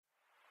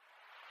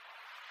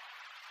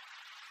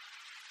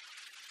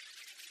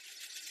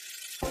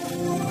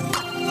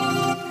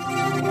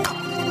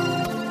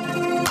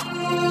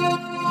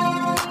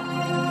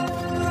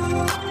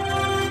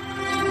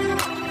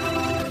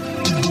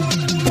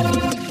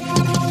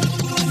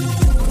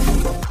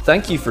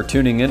Thank you for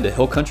tuning in to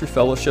Hill Country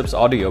Fellowship's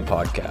audio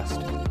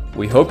podcast.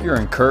 We hope you're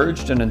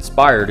encouraged and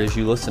inspired as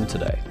you listen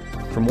today.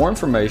 For more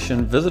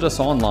information, visit us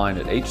online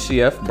at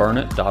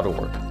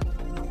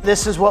hcfburnett.org.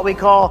 This is what we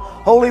call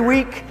Holy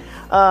Week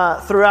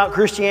throughout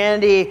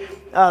Christianity,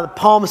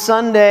 Palm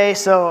Sunday.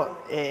 So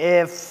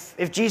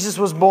if Jesus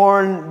was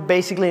born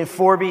basically in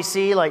 4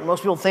 BC, like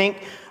most people think,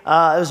 it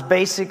was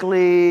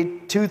basically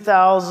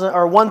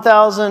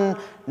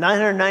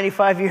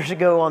 1,995 years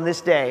ago on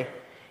this day.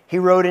 He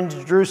rode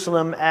into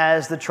Jerusalem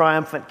as the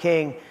triumphant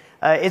king.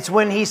 It's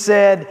when he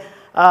said,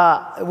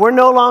 we're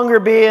no longer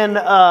being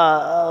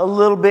a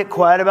little bit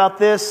quiet about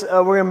this.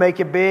 We're going to make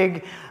it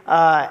big,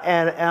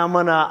 and I'm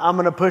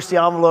gonna push the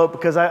envelope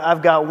because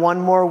I've got one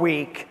more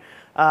week,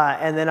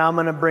 and then I'm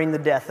going to bring the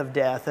death of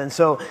death. And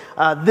so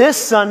this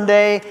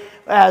Sunday,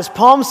 as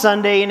Palm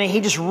Sunday, and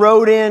he just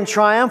rode in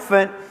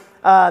triumphant.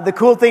 The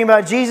cool thing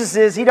about Jesus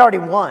is he'd already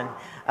won.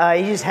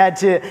 He just had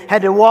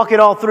to walk it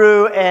all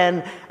through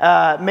and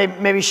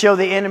maybe show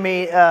the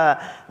enemy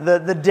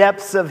the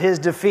depths of his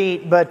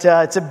defeat. But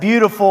it's a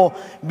beautiful,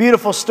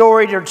 beautiful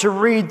story to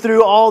read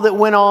through all that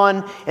went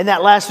on in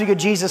that last week of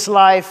Jesus'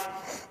 life.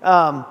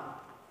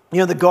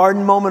 The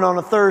garden moment on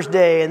a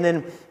Thursday, and then,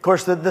 of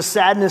course, the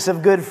sadness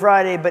of Good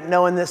Friday, but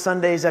knowing that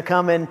Sunday's are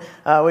coming,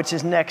 which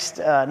is next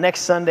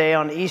Sunday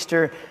on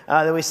Easter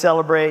that we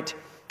celebrate.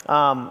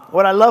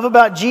 What I love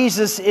about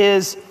Jesus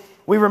is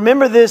we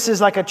remember this as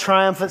like a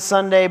triumphant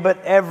Sunday,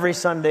 but every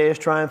Sunday is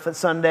triumphant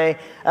Sunday.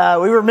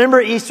 We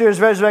remember Easter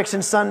as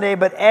Resurrection Sunday,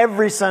 but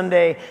every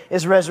Sunday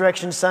is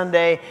Resurrection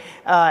Sunday.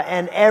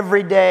 And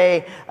every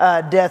day,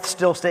 death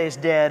still stays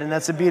dead, and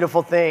that's a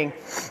beautiful thing.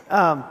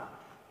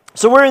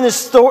 So we're in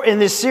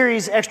this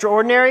series,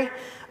 Extraordinary.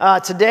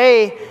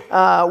 Today,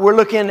 we're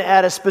looking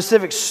at a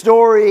specific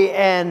story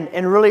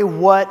and really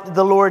what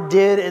the Lord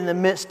did in the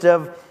midst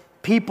of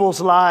people's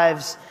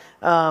lives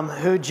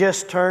who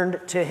just turned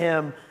to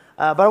Him.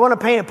 But I want to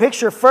paint a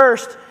picture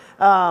first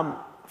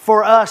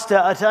for us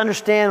to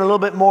understand a little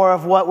bit more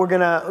of what we're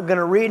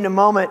gonna read in a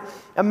moment.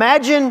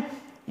 Imagine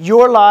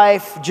your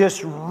life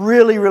just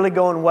really, really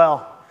going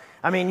well.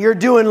 I mean, you're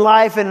doing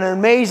life in an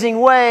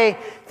amazing way.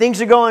 Things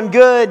are going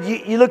good.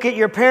 You look at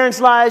your parents'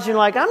 lives, you're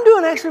like, I'm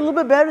doing actually a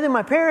little bit better than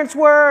my parents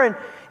were. And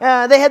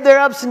they had their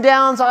ups and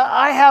downs.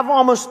 I have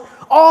almost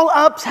all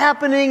ups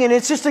happening, and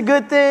it's just a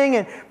good thing.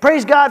 And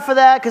praise God for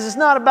that, because it's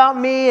not about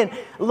me. And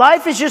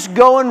life is just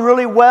going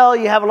really well.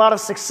 You have a lot of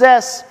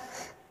success,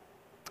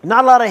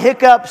 not a lot of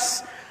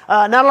hiccups,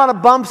 not a lot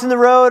of bumps in the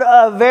road,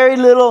 very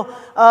little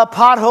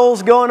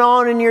potholes going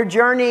on in your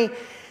journey.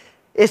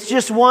 It's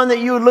just one that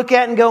you would look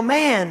at and go,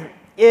 man,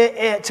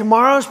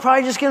 tomorrow's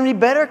probably just going to be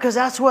better because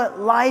that's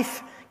what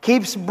life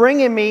keeps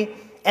bringing me.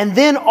 And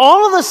then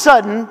all of a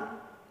sudden,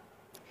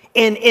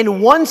 in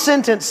one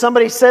sentence,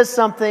 somebody says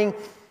something,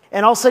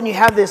 and all of a sudden you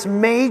have this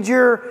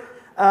major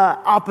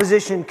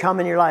opposition come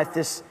in your life,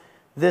 this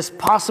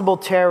possible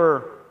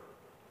terror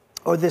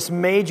or this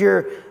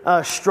major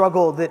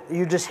struggle that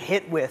you're just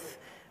hit with.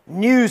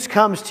 News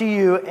comes to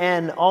you,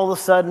 and all of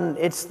a sudden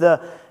it's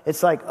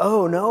like,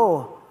 oh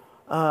no.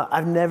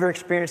 I've never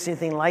experienced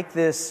anything like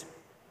this.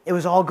 It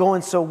was all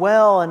going so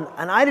well,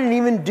 and I didn't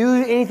even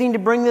do anything to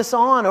bring this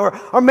on.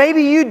 Or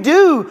maybe you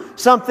do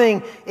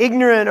something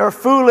ignorant or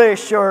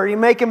foolish, or you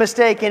make a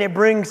mistake and it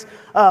brings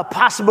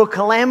possible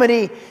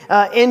calamity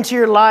into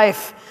your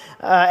life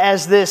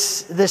as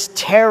this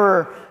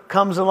terror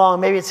comes along.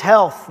 Maybe it's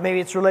health,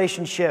 maybe it's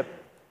relationship.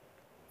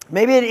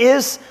 Maybe it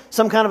is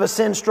some kind of a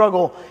sin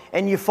struggle,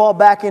 and you fall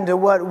back into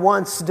what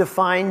once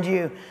defined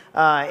you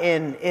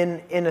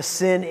in a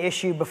sin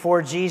issue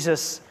before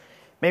Jesus.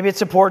 Maybe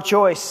it's a poor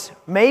choice.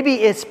 Maybe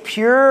it's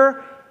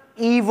pure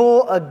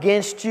evil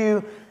against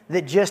you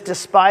that just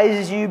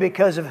despises you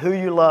because of who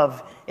you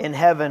love in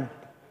heaven.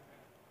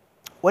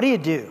 What do you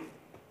do?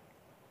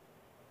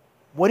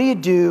 What do you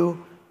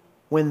do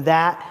when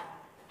that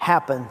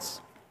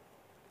happens?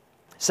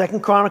 2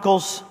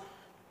 Chronicles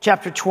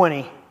chapter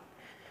 20.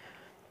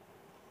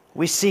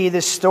 We see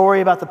this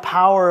story about the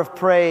power of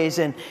praise,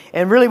 and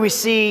really we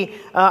see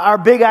our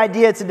big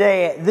idea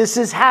today. This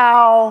is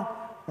how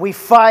we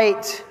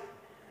fight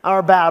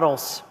our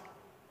battles.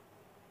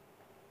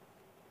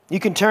 You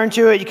can turn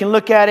to it, you can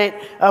look at it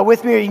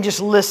with me, or you can just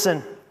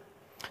listen.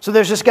 So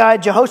there's this guy,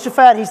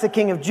 Jehoshaphat. He's the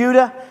king of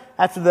Judah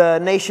after the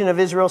nation of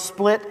Israel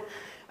split,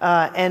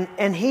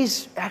 and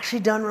he's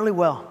actually done really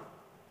well.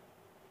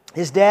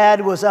 His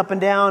dad was up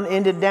and down,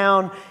 ended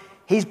down.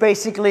 He's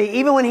basically,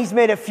 even when he's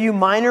made a few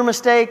minor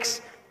mistakes,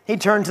 he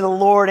turned to the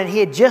Lord, and he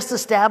had just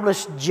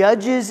established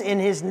judges in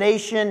his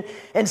nation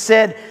and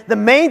said, the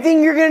main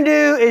thing you're going to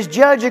do is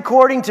judge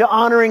according to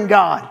honoring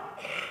God.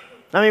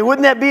 I mean,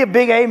 wouldn't that be a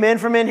big amen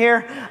from in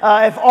here?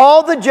 If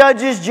all the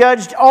judges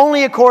judged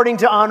only according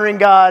to honoring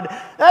God,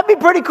 that'd be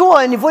pretty cool.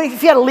 And if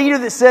you had a leader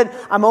that said,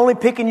 I'm only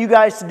picking you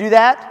guys to do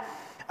that,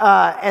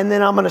 and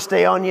then I'm going to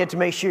stay on you to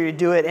make sure you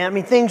do it. And I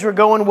mean, things were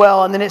going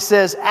well. And then it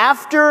says,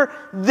 after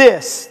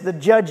this, the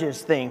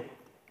judges thing,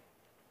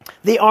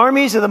 the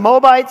armies of the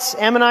Moabites,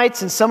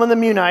 Ammonites, and some of the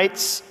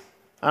Munites,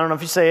 I don't know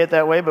if you say it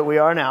that way, but we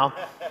are now,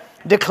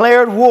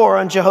 declared war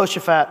on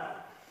Jehoshaphat.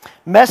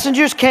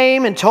 Messengers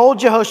came and told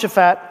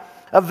Jehoshaphat,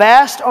 "A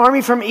vast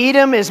army from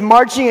Edom is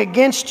marching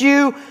against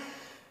you,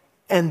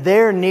 and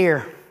they're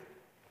near."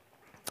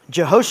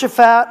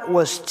 Jehoshaphat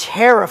was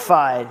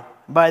terrified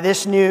by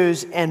this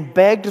news and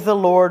begged the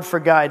Lord for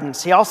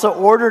guidance. He also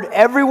ordered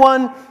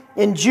everyone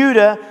in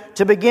Judah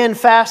to begin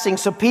fasting.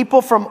 So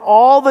people from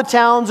all the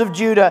towns of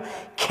Judah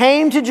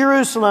came to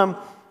Jerusalem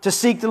to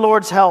seek the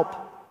Lord's help.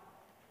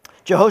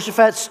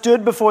 Jehoshaphat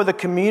stood before the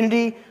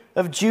community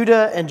of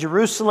Judah and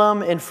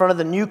Jerusalem in front of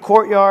the new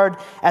courtyard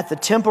at the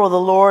temple of the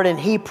Lord, and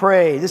he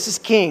prayed. This is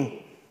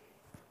King.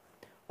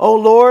 "O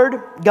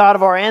Lord, God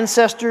of our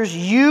ancestors,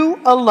 you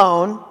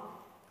alone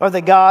are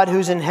the God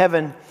who's in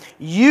heaven.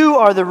 You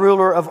are the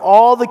ruler of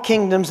all the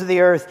kingdoms of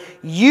the earth.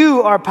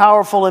 You are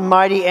powerful and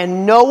mighty,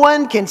 and no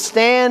one can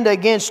stand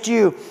against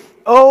you.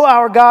 O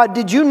our God,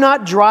 did you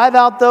not drive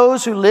out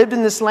those who lived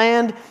in this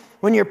land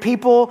when your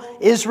people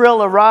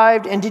Israel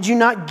arrived? And did you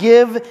not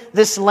give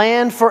this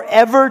land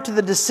forever to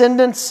the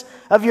descendants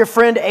of your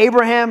friend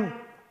Abraham?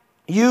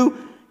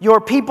 Your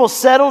people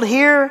settled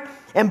here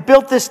and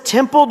built this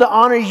temple to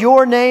honor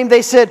your name.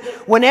 They said,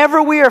 whenever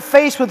we are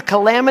faced with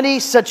calamity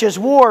such as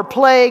war,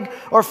 plague,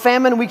 or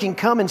famine, we can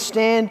come and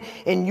stand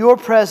in your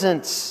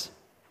presence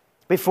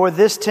before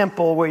this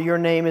temple where your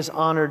name is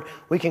honored.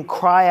 We can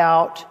cry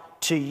out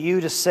to you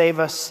to save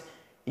us.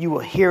 You will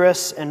hear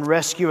us and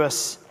rescue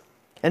us.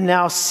 And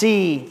now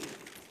see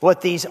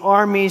what these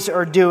armies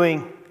are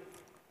doing.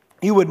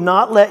 You would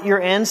not let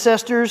your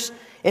ancestors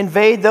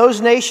invade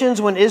those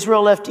nations when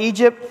Israel left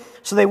Egypt.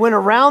 So they went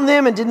around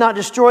them and did not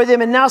destroy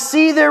them. And now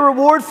see their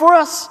reward for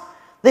us.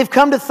 They've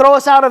come to throw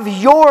us out of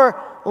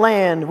your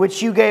land,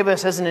 which you gave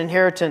us as an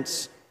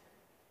inheritance."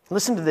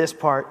 Listen to this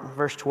part,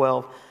 verse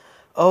 12.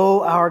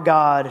 "O our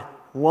God,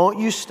 won't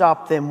you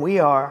stop them? We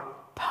are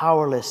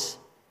powerless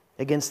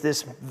against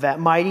this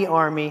mighty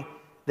army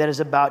that is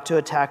about to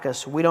attack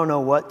us. We don't know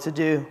what to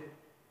do,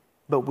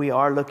 but we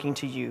are looking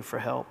to you for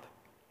help."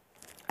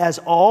 As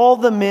all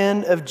the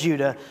men of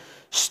Judah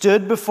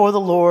stood before the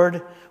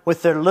Lord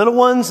with their little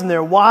ones and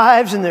their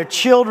wives and their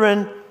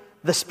children,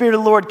 the Spirit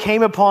of the Lord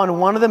came upon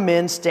one of the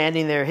men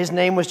standing there. His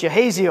name was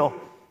Jahaziel,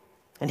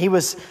 and he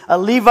was a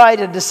Levite,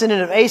 a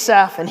descendant of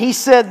Asaph. And he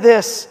said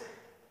this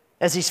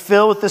as he's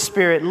filled with the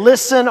Spirit,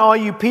 "Listen, all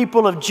you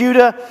people of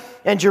Judah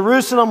and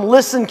Jerusalem.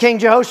 Listen, King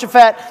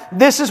Jehoshaphat.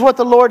 This is what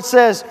the Lord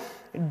says.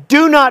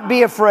 Do not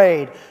be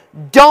afraid.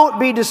 Don't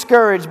be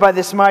discouraged by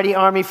this mighty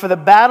army, for the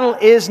battle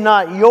is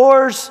not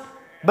yours,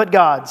 but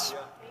God's.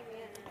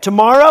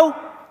 Tomorrow,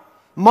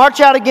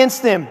 march out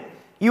against them.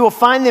 You will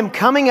find them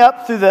coming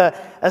up through the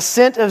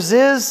ascent of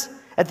Ziz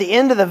at the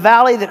end of the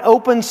valley that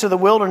opens to the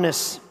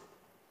wilderness.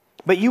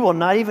 But you will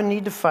not even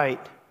need to fight.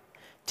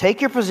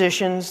 Take your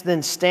positions,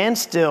 then stand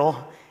still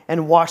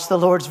and watch the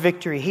Lord's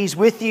victory. He's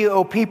with you,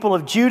 O people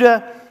of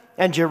Judah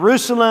and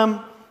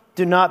Jerusalem.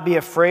 Do not be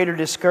afraid or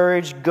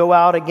discouraged. Go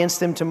out against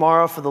them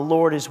tomorrow, for the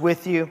Lord is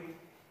with you."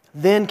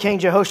 Then King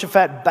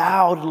Jehoshaphat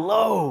bowed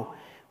low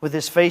with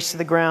his face to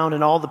the ground,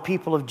 and all the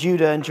people of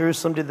Judah and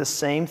Jerusalem did the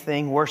same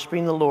thing,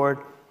 worshiping the Lord.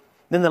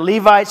 Then the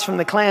Levites from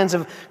the clans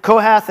of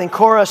Kohath and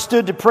Korah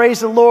stood to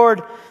praise the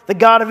Lord, the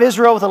God of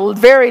Israel, with a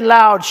very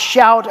loud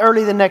shout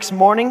early the next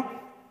morning.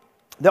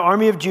 The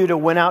army of Judah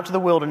went out to the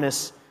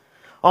wilderness.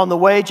 On the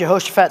way,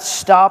 Jehoshaphat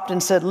stopped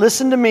and said,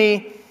 "Listen to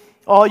me,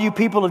 all you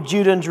people of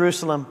Judah and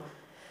Jerusalem.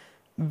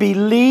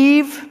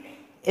 Believe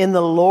in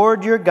the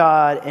Lord your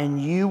God, and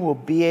you will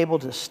be able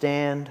to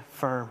stand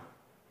firm."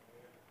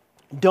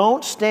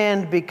 Don't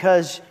stand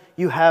because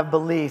you have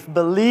belief.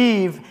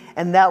 Believe,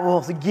 and that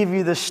will give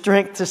you the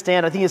strength to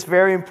stand. I think it's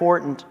very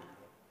important.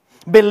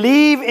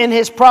 Believe in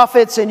his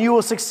prophets, and you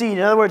will succeed.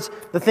 In other words,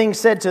 the things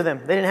said to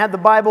them. They didn't have the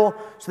Bible,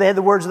 so they had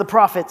the words of the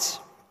prophets.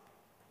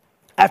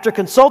 After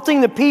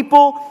consulting the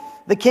people,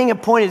 the king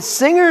appointed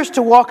singers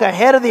to walk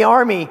ahead of the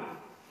army,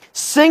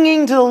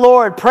 singing to the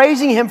Lord,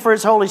 praising him for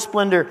his holy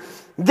splendor.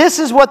 This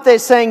is what they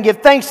sang: "Give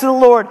thanks to the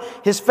Lord.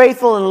 His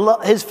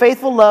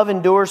faithful love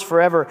endures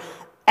forever."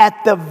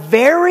 At the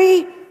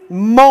very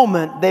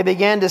moment they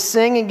began to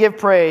sing and give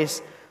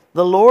praise,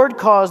 the Lord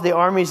caused the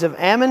armies of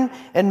Ammon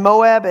and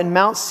Moab and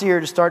Mount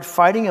Seir to start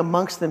fighting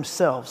amongst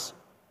themselves.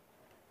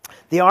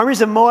 The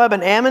armies of Moab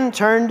and Ammon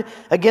turned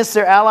against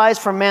their allies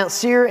from Mount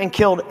Seir and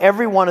killed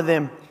every one of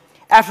them.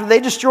 After they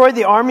destroyed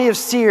the army of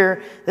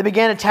Seir, they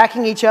began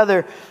attacking each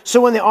other.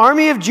 So when the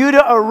army of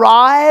Judah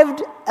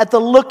arrived at the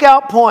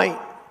lookout point,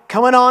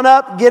 coming on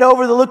up, get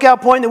over the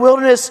lookout point in the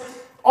wilderness,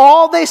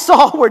 all they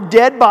saw were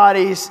dead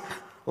bodies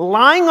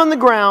lying on the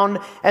ground.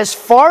 As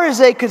far as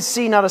they could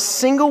see, not a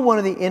single one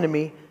of the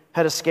enemy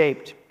had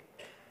escaped.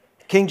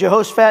 King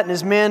Jehoshaphat and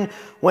his men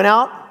went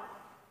out.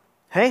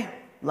 Hey,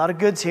 a lot of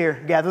goods here.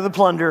 Gather the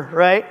plunder,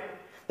 right?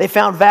 They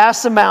found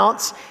vast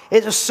amounts.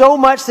 It was so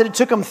much that it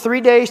took them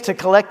 3 days to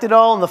collect it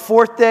all. On the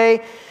fourth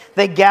day,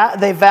 they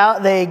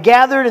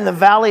gathered in the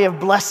Valley of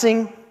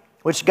Blessing,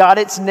 which got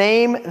its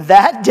name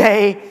that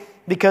day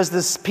because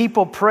the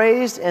people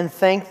praised and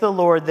thanked the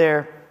Lord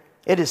there.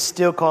 It is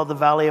still called the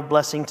Valley of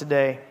Blessing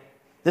today.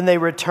 Then they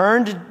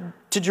returned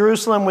to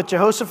Jerusalem with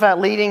Jehoshaphat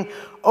leading,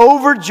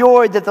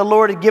 overjoyed that the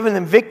Lord had given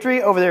them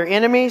victory over their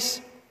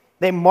enemies.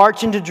 They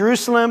march into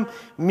Jerusalem,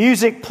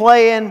 music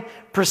playing,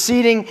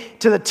 proceeding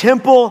to the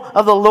temple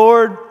of the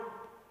Lord.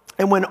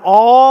 And when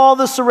all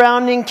the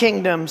surrounding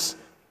kingdoms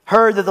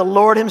heard that the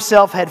Lord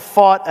himself had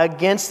fought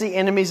against the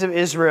enemies of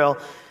Israel,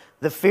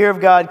 the fear of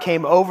God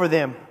came over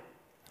them.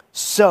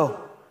 So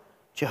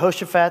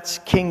Jehoshaphat's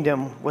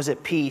kingdom was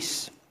at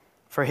peace,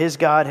 for his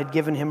God had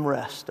given him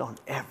rest on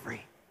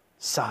every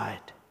side.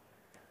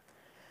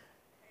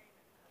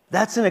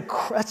 That's a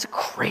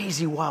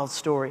crazy, wild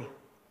story.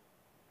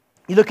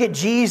 You look at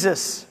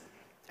Jesus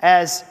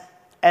as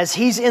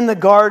he's in the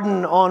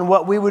garden on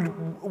what we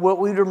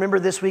would remember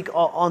this week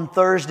on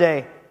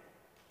Thursday.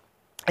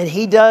 And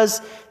he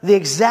does the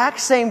exact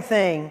same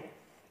thing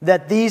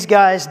that these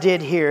guys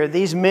did here.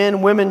 These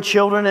men, women,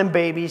 children, and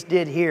babies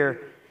did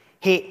here.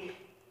 He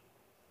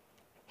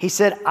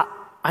said,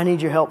 I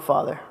need your help,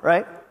 Father,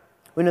 right?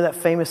 We know that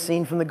famous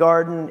scene from the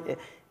garden.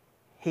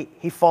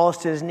 He falls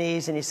to his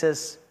knees and he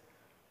says,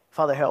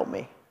 Father, help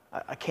me.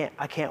 I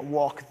can't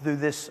walk through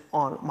this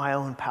on my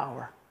own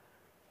power.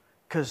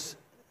 Because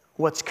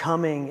what's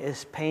coming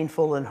is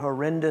painful and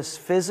horrendous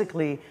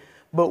physically,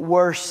 but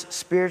worse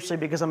spiritually,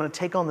 because I'm going to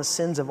take on the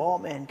sins of all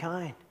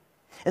mankind.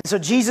 And so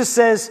Jesus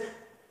says,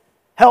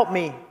 help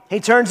me. He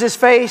turns his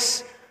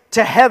face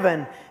to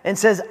heaven and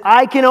says,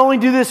 I can only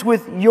do this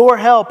with your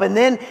help.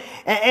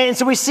 And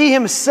so we see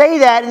him say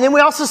that, and then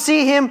we also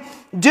see him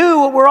do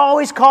what we're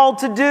always called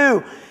to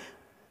do.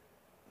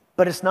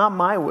 But it's not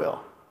my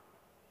will.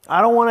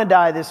 I don't want to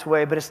die this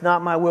way, but it's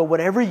not my will.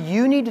 Whatever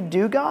you need to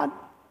do, God,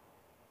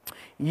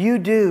 you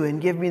do,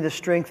 and give me the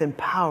strength and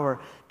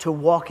power to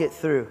walk it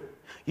through.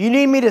 You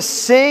need me to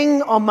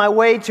sing on my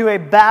way to a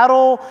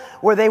battle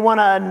where they want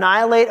to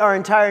annihilate our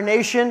entire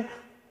nation?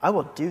 I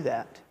will do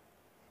that.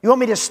 You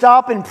want me to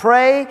stop and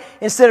pray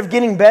instead of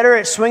getting better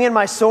at swinging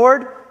my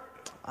sword?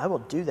 I will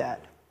do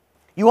that.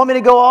 You want me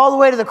to go all the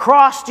way to the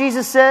cross,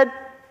 Jesus said,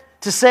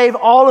 to save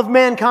all of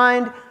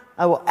mankind?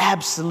 I will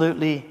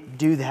absolutely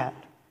do that.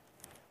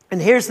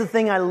 And here's the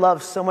thing I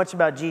love so much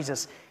about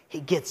Jesus. He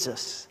gets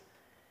us.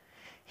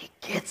 He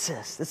gets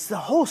us. It's the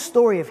whole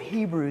story of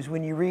Hebrews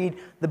when you read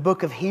the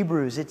book of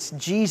Hebrews. It's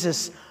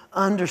Jesus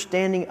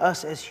understanding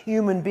us as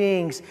human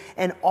beings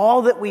and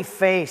all that we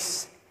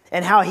face,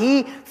 and how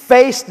he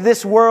faced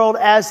this world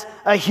as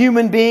a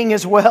human being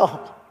as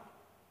well.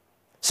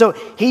 So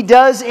he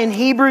does in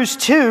Hebrews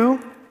 2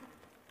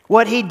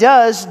 what he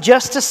does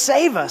just to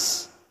save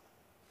us.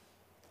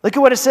 Look at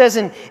what it says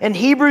in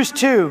Hebrews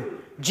 2.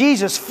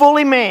 Jesus,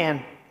 fully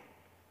man.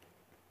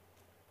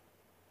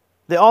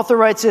 The author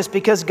writes this,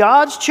 because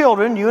God's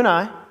children, you and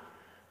I,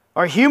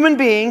 are human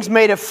beings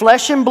made of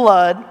flesh and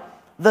blood.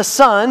 The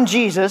Son,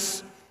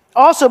 Jesus,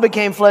 also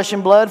became flesh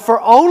and blood,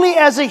 for only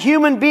as a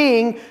human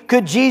being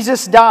could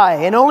Jesus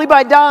die. And only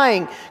by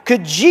dying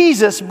could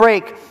Jesus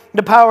break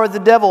the power of the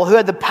devil, who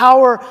had the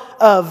power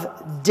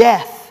of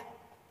death.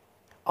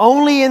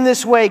 Only in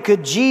this way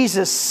could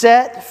Jesus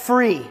set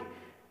free.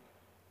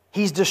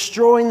 He's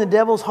destroying the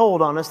devil's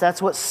hold on us.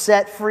 That's what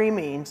set free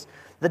means.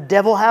 The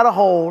devil had a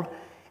hold,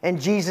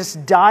 and Jesus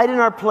died in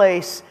our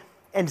place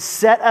and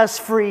set us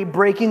free,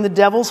 breaking the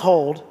devil's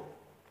hold.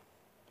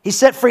 He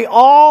set free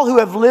all who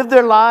have lived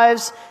their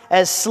lives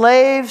as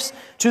slaves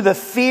to the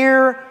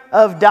fear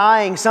of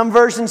dying. Some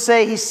versions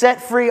say he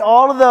set free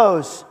all of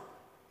those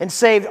and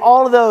saved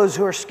all of those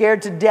who are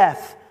scared to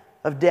death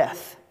of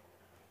death.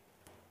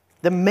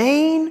 The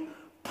main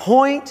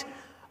point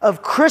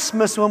of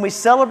Christmas when we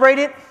celebrate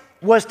it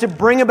was to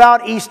bring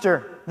about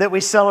Easter that we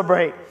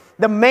celebrate.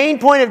 The main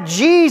point of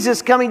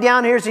Jesus coming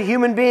down here as a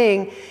human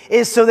being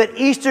is so that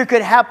Easter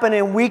could happen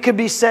and we could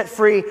be set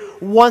free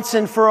once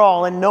and for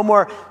all. And no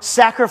more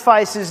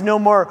sacrifices, no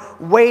more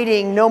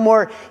waiting, no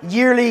more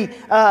yearly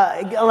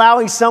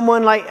allowing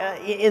someone like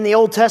in the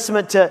Old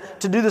Testament to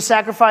do the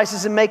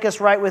sacrifices and make us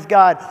right with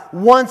God.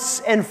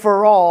 Once and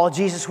for all,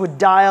 Jesus would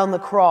die on the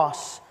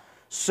cross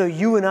so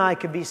you and I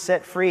could be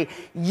set free.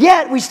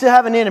 Yet we still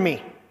have an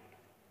enemy.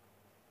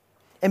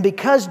 And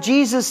because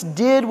Jesus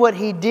did what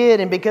he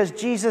did, and because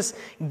Jesus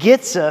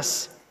gets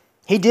us,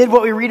 he did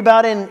what we read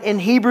about in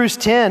Hebrews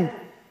 10,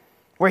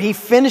 where he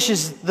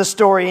finishes the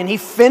story and he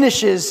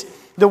finishes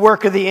the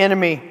work of the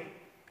enemy.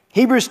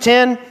 Hebrews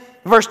 10,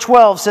 verse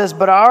 12 says,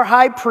 but our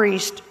high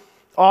priest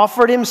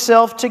offered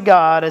himself to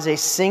God as a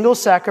single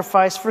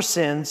sacrifice for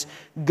sins,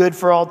 good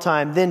for all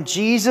time. Then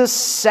Jesus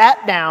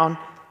sat down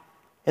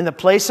in the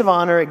place of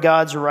honor at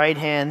God's right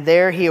hand.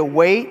 There he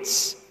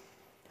awaits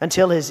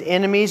until his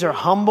enemies are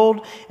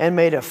humbled and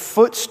made a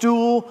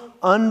footstool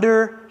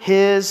under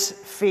his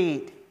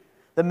feet.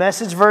 The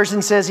Message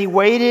version says he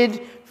waited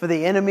for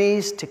the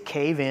enemies to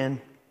cave in.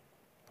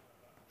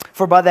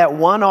 For by that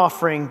one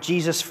offering,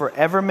 Jesus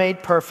forever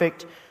made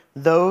perfect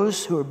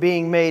those who are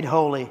being made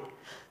holy.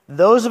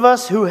 Those of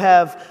us who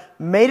have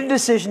made a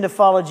decision to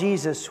follow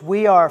Jesus,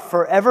 we are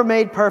forever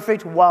made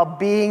perfect while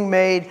being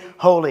made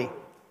holy.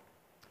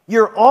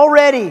 You're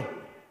already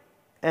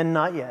and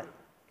not yet.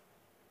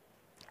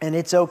 And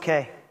it's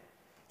okay.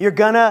 You're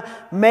going to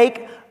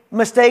make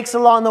mistakes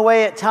along the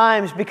way at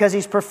times because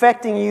He's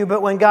perfecting you,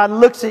 but when God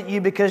looks at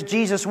you because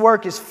Jesus'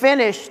 work is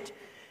finished,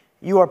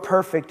 you are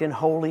perfect and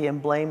holy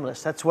and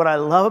blameless. That's what I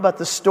love about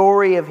the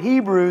story of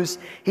Hebrews.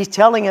 He's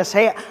telling us,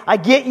 hey, I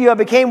get you. I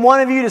became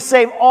one of you to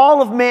save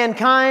all of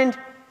mankind.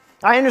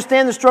 I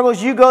understand the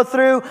struggles you go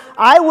through.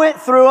 I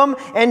went through them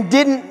and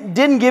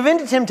didn't give in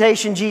to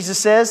temptation, Jesus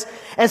says.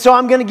 And so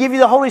I'm going to give you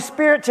the Holy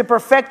Spirit to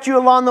perfect you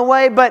along the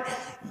way, but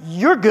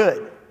you're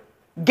good.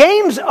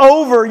 Game's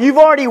over. You've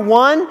already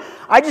won.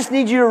 I just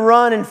need you to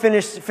run and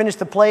finish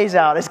the plays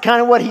out. It's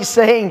kind of what He's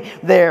saying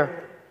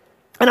there.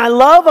 And I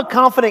love a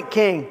confident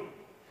king.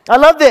 I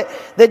love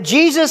that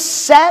Jesus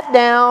sat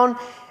down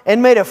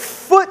and made a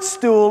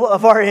footstool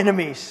of our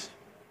enemies.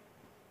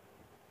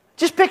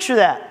 Just picture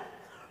that.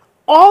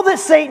 All that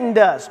Satan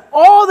does,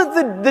 all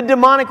that the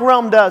demonic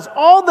realm does,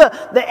 all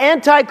the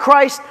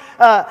Antichrist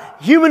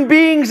human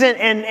beings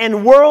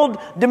and world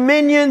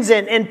dominions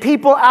and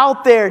people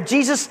out there,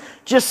 Jesus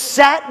just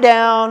sat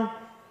down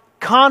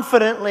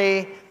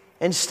confidently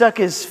and stuck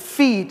His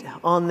feet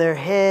on their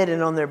head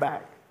and on their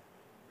back.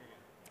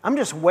 I'm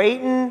just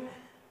waiting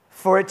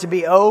for it to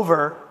be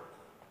over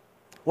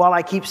while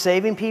I keep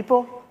saving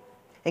people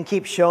and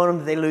keep showing them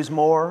that they lose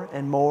more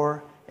and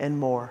more and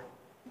more.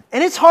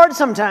 And it's hard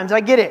sometimes,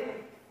 I get it.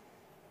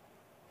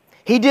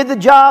 He did the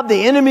job,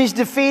 the enemy's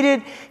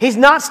defeated. He's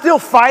not still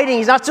fighting,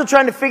 he's not still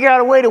trying to figure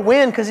out a way to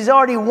win because he's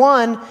already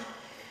won.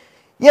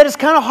 Yet it's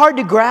kind of hard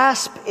to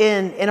grasp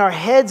in our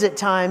heads at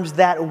times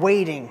that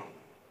waiting.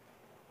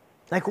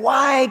 Like,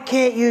 why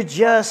can't you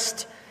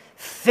just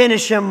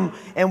finish him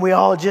and we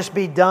all just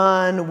be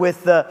done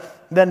with the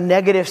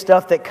negative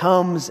stuff that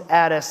comes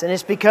at us? And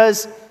it's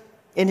because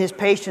in His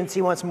patience,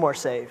 He wants more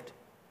saved.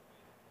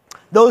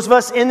 Those of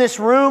us in this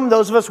room,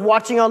 those of us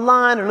watching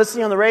online or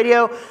listening on the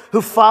radio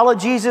who follow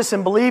Jesus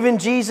and believe in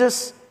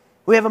Jesus,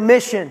 we have a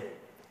mission.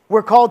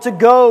 We're called to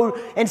go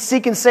and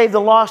seek and save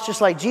the lost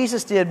just like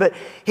Jesus did. But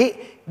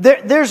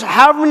there's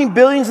however many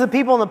billions of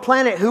people on the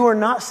planet who are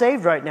not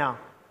saved right now.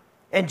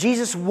 And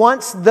Jesus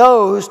wants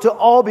those to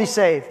all be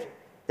saved.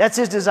 That's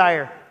His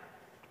desire.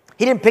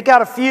 He didn't pick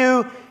out a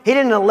few. He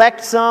didn't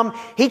elect some.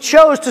 He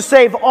chose to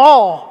save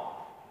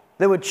all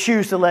that would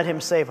choose to let Him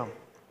save them.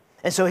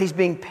 And so He's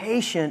being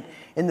patient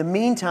in the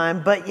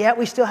meantime, but yet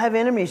we still have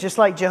enemies, just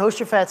like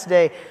Jehoshaphat's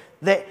day.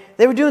 They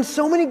were doing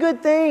so many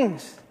good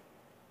things.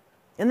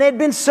 And they had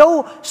been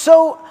so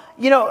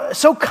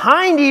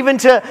kind even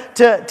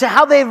to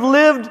how they've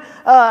lived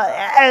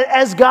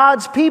as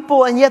God's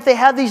people, and yet they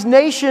have these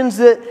nations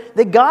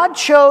that God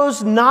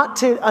chose not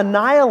to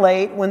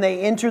annihilate when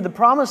they entered the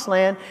promised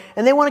land,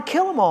 and they want to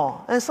kill them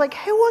all. And it's like,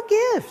 hey, what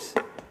gives?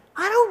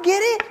 I don't get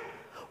it.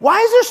 Why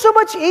is there so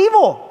much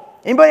evil?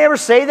 Anybody ever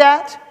say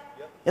that?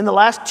 In the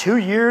last 2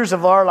 years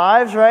of our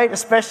lives, right?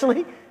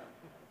 Especially.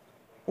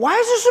 Why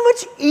is there so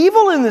much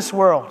evil in this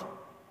world?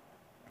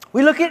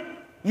 We look at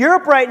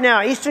Europe right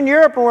now, Eastern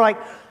Europe, and we're like,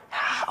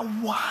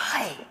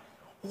 why?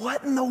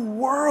 What in the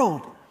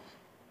world?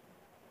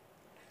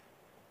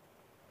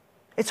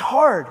 It's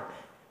hard.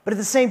 But at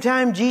the same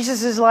time,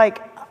 Jesus is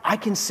like, I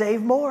can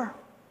save more.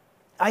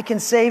 I can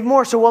save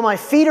more. So while my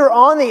feet are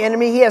on the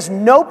enemy, he has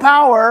no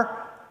power.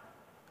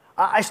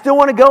 I still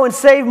want to go and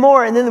save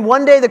more. And then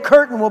one day the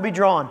curtain will be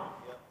drawn.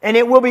 And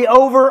it will be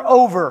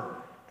over.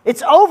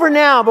 It's over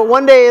now, but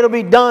one day it'll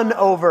be done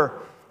over.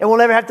 And we'll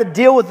never have to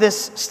deal with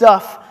this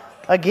stuff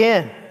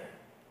again.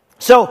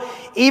 So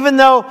even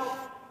though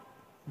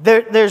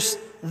there's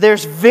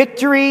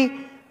victory,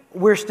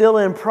 we're still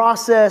in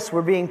process.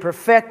 We're being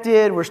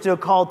perfected. We're still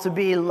called to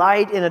be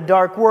light in a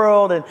dark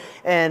world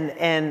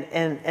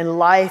and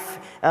life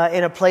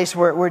in a place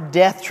where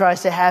death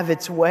tries to have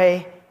its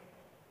way.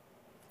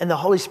 And the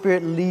Holy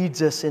Spirit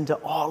leads us into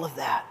all of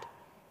that.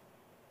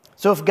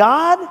 So if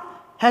God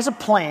has a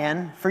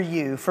plan for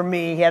you, for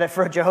me, He had it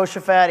for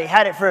Jehoshaphat, He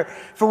had it for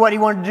what He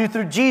wanted to do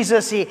through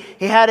Jesus, He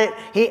had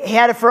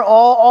it for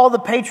all the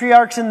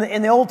patriarchs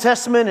in the Old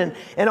Testament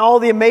and all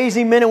the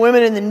amazing men and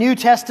women in the New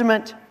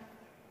Testament.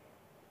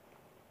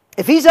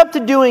 If He's up to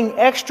doing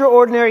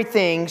extraordinary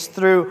things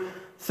through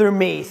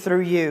me,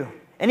 through you,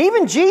 and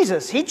even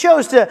Jesus, He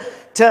chose to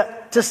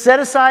set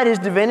aside His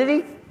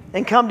divinity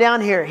and come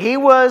down here. He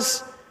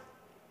was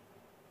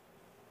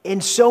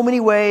in so many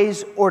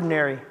ways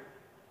ordinary,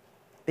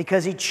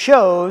 because He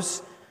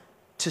chose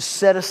to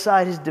set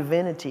aside His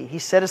divinity. He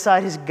set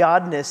aside His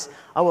godness.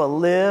 I will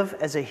live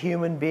as a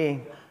human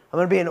being. I'm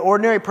going to be an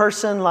ordinary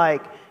person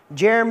like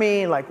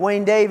Jeremy, like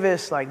Wayne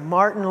Davis, like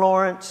Martin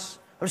Lawrence.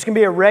 I'm just going to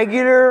be a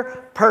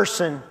regular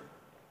person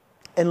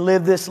and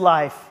live this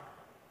life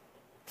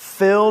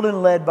filled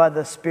and led by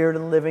the Spirit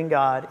of the living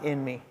God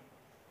in me.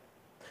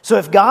 So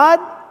if God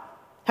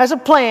has a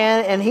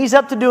plan and He's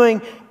up to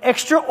doing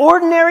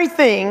extraordinary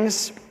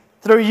things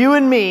through you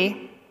and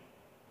me,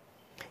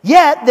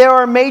 yet there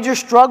are major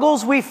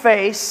struggles we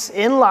face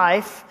in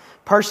life,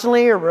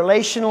 personally or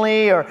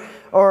relationally,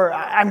 or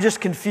I'm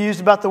just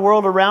confused about the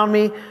world around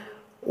me.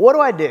 What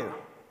do I do?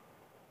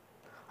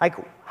 Like,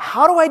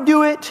 how do I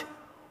do it?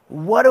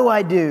 What do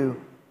I do?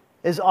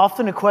 is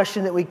often a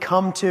question that we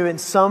come to in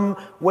some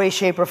way,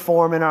 shape, or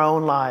form in our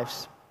own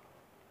lives.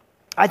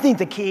 I think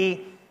the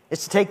key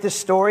is to take this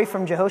story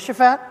from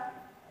Jehoshaphat,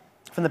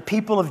 from the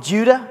people of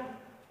Judah,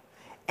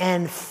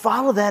 and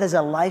follow that as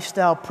a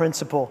lifestyle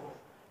principle.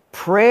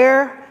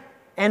 Prayer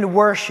and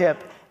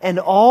worship and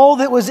all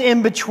that was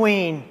in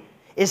between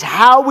is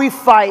how we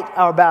fight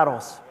our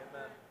battles.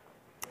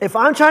 If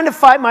I'm trying to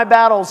fight my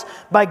battles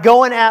by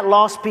going at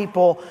lost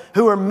people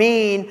who are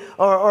mean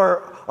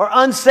or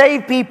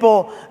unsaved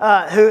people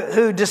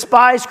who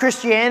despise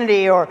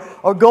Christianity or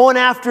going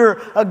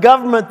after a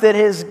government that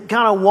is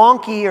kind of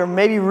wonky or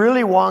maybe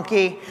really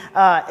wonky,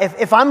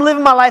 if I'm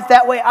living my life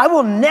that way, I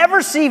will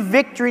never see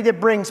victory that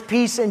brings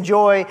peace and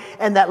joy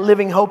and that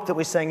living hope that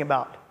we sang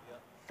about.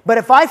 But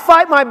if I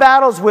fight my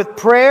battles with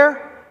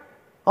prayer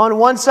on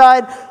one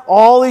side,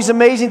 all these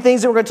amazing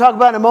things that we're going to talk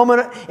about in a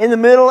moment in the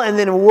middle, and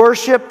then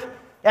worship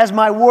as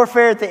my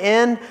warfare at the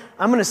end,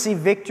 I'm going to see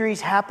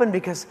victories happen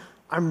because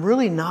I'm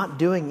really not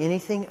doing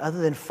anything other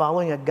than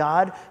following a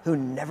God who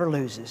never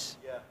loses.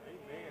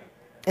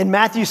 In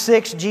Matthew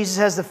 6, Jesus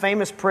has the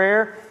famous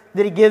prayer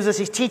that He gives us.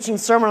 He's teaching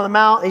Sermon on the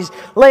Mount. He's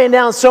laying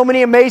down so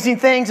many amazing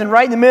things, and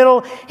right in the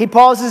middle, He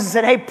pauses and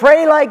said, hey,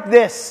 pray like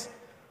this.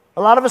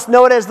 A lot of us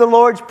know it as the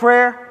Lord's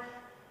Prayer.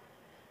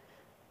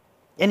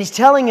 And He's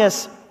telling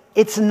us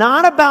it's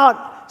not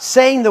about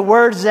saying the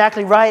words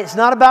exactly right. It's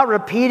not about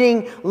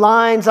repeating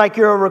lines like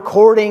you're a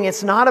recording.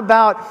 It's not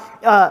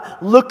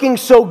about looking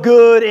so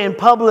good in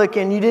public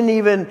and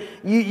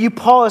you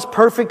pause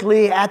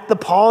perfectly at the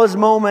pause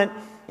moment.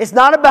 It's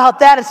not about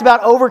that. It's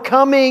about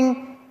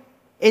overcoming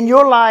in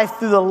your life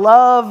through the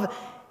love,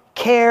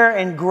 care,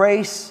 and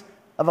grace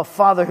of a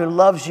Father who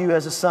loves you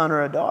as a son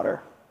or a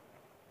daughter.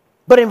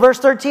 But in verse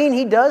 13,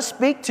 He does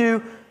speak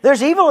to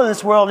there's evil in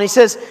this world. And He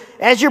says,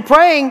 as you're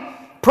praying,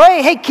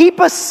 pray, hey, keep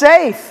us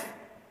safe,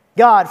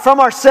 God, from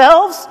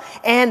ourselves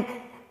and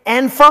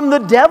from the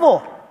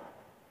devil.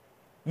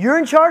 You're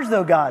in charge,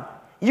 though, God.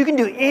 You can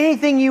do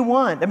anything you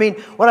want. I mean,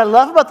 what I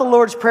love about the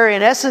Lord's Prayer,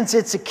 in essence,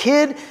 it's a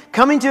kid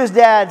coming to his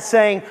dad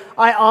saying,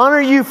 I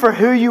honor you for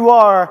who you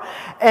are,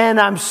 and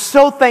I'm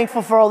so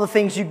thankful for all the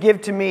things you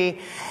give to me,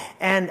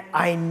 and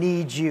I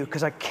need you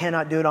because I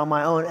cannot do it on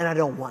my own, and I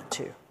don't want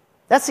to.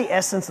 That's the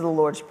essence of the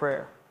Lord's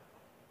Prayer.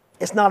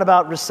 It's not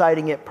about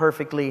reciting it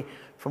perfectly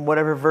from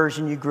whatever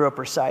version you grew up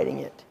reciting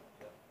it.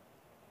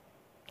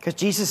 Because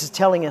Jesus is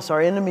telling us our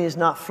enemy is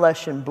not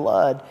flesh and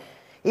blood.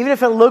 Even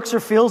if it looks or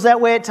feels that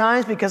way at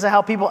times because of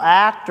how people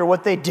act or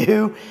what they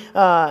do,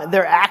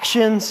 their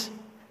actions.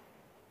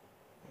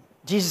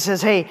 Jesus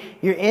says, hey,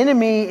 your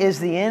enemy is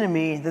the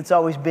enemy that's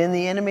always been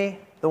the enemy,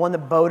 the one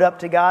that bowed up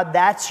to God.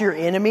 That's your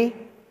enemy.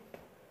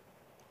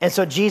 And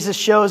so Jesus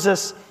shows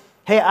us,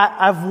 hey,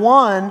 I've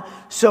won,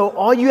 so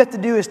all you have to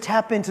do is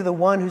tap into the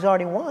one who's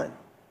already won.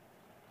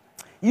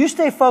 You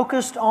stay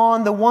focused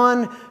on the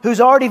one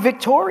who's already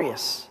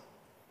victorious.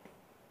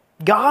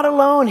 God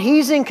alone,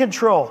 He's in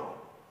control.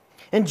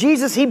 And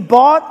Jesus, He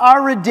bought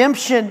our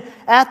redemption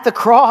at the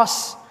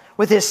cross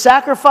with His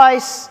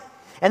sacrifice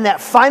and that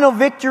final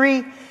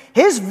victory.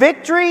 His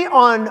victory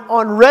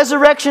on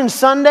Resurrection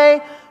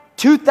Sunday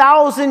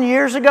 2,000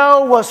 years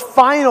ago was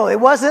final. It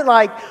wasn't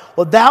like,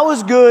 well, that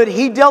was good.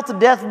 He dealt the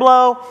death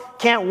blow.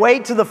 Can't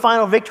wait till the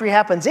final victory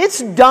happens.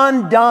 It's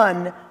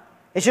done.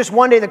 It's just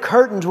one day the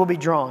curtains will be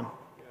drawn.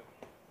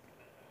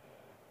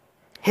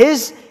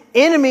 His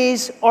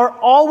enemies are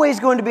always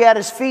going to be at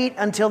His feet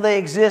until they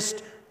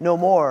exist no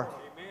more.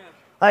 Amen.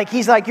 Like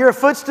He's like, you're a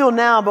footstool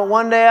now, but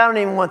one day I don't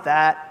even want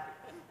that.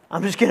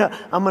 I'm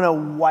gonna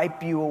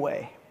wipe you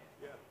away.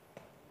 Yeah.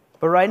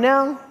 But right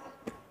now,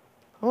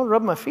 I'm gonna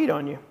rub my feet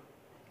on you.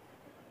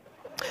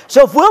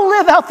 So if we'll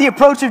live out the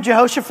approach of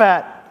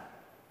Jehoshaphat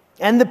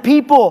and the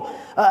people,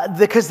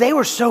 because they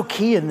were so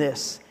key in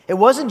this. It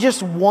wasn't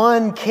just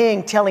one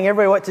king telling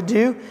everybody what to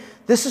do.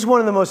 This is one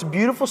of the most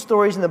beautiful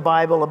stories in the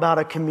Bible about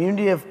a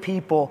community of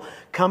people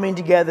coming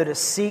together to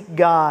seek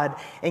God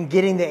and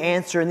getting the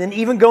answer. And then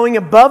even going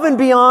above and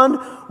beyond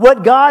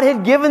what God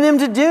had given them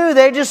to do.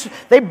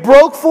 They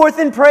broke forth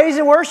in praise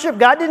and worship.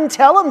 God didn't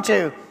tell them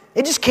to.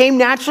 It just came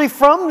naturally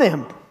from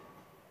them.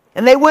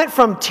 And they went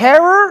from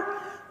terror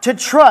to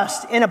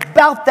trust in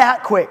about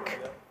that quick.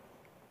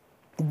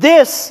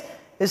 This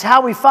is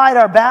how we fight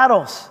our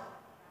battles.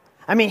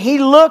 I mean, he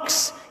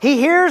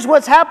hears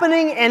what's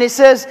happening, and it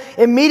says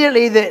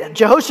immediately that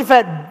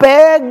Jehoshaphat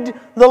begged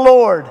the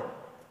Lord.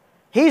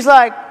 He's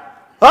like,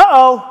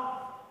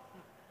 uh-oh.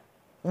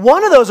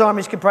 One of those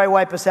armies could probably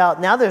wipe us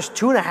out. Now there's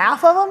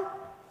 2.5 of them?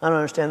 I don't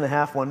understand the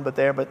half one, but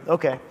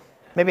okay.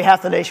 Maybe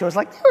half the nation was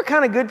like, they were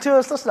kind of good to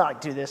us. Let's not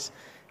do this.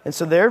 And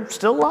so they're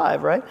still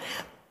alive, right?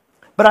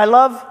 But I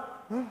love,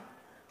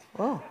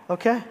 oh,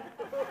 okay.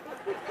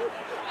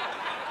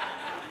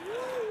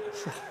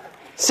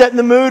 Setting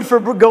the mood for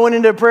going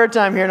into prayer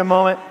time here in a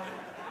moment.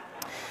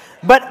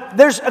 But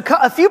there's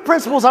a few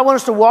principles I want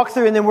us to walk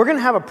through, and then we're going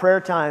to have a prayer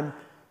time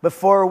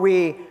before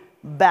we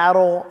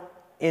battle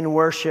in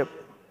worship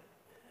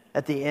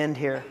at the end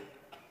here.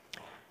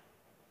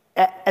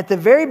 At the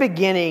very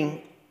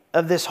beginning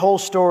of this whole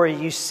story,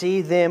 you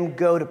see them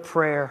go to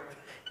prayer.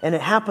 And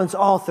it happens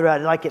all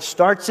throughout it. Like it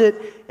starts it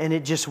and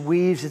it just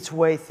weaves its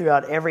way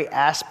throughout every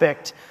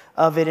aspect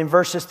of it. In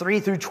verses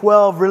 3 through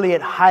 12, really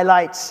it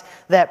highlights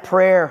that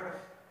prayer.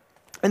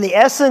 And the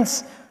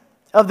essence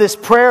of this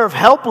prayer of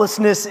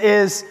helplessness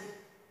is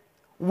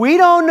we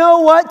don't know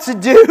what to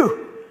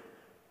do,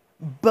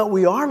 but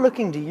we are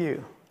looking to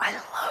you. I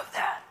love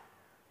that.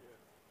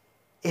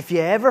 If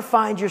you ever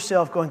find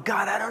yourself going,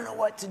 God, I don't know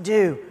what to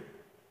do,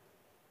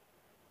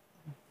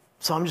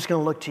 so I'm just going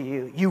to look to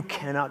you. You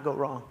cannot go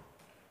wrong.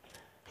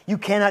 You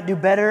cannot do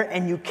better,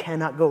 and you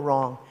cannot go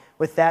wrong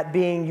with that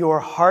being your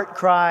heart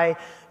cry,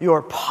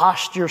 your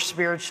posture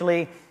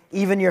spiritually,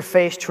 even your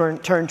face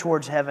turned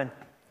towards heaven.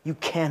 You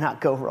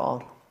cannot go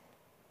wrong.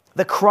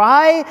 The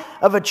cry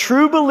of a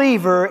true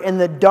believer in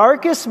the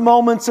darkest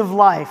moments of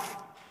life,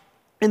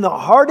 in the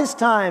hardest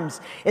times,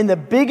 in the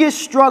biggest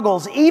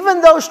struggles,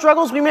 even those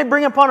struggles we may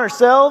bring upon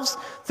ourselves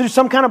through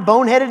some kind of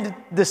boneheaded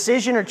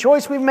decision or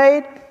choice we've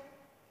made,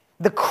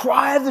 the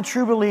cry of the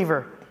true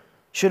believer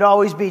should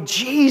always be,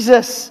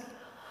 Jesus,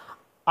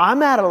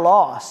 I'm at a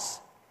loss,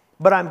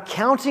 but I'm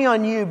counting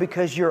on you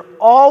because you're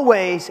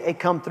always a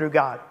come-through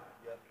God.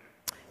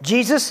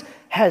 Jesus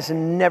has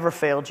never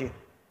failed you.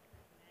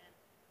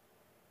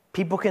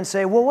 People can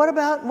say, well, what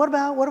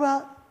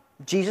about?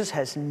 Jesus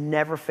has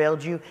never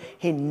failed you.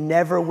 He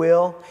never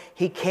will.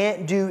 He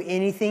can't do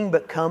anything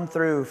but come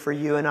through for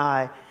you and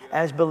I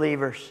as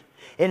believers.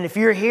 And if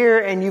you're here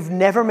and you've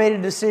never made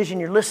a decision,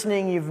 you're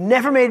listening, you've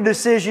never made a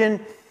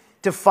decision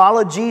to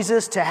follow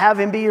Jesus, to have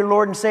Him be your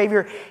Lord and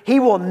Savior, He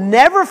will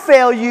never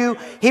fail you.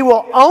 He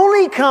will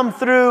only come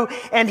through,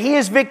 and He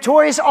is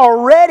victorious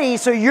already,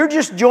 so you're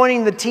just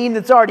joining the team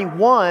that's already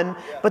won,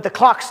 but the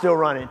clock's still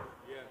running.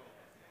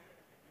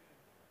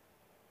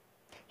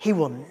 He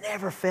will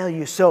never fail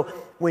you. So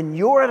when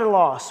you're at a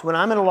loss, when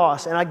I'm at a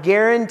loss, and I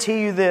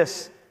guarantee you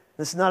this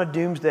is not a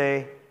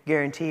doomsday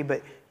guarantee,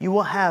 but you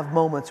will have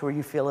moments where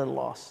you feel at a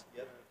loss.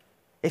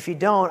 If you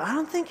don't, I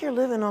don't think you're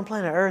living on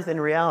planet Earth in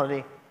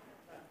reality.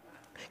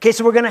 Okay,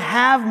 so we're going to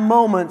have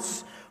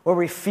moments where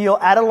we feel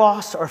at a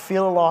loss or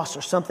feel a loss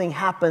or something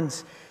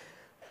happens.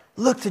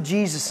 Look to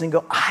Jesus and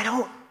go, I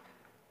don't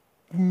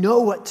know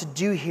what to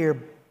do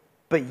here,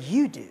 but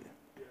you do.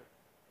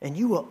 And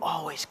you will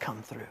always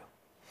come through.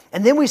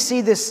 And then we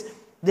see this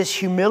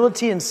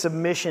humility and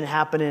submission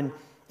happening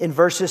in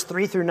verses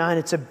 3 through 9.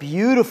 It's a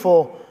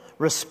beautiful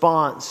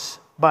response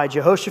by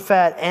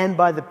Jehoshaphat and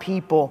by the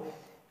people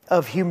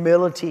of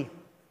humility.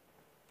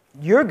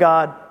 You're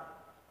God.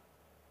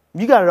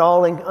 You got it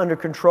all under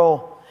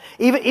control.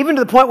 Even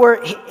to the point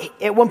where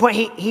at one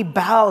point he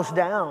bows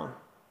down,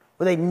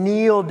 where they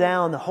kneel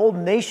down. The whole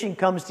nation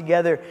comes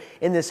together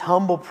in this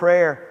humble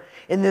prayer,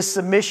 in this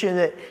submission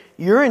that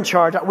you're in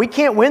charge. We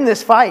can't win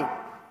this fight.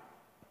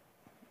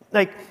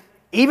 Like,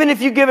 even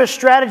if you give us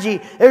strategy,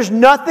 there's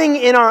nothing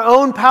in our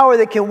own power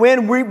that can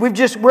win.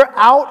 We're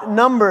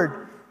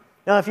outnumbered.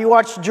 Now, if you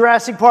watch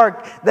Jurassic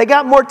Park, they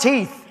got more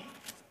teeth,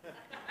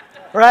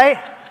 right?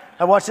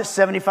 I watched it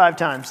 75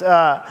 times.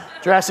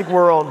 Jurassic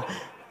World.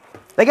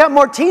 They got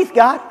more teeth,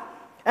 God.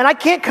 And I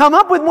can't come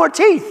up with more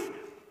teeth.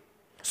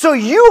 So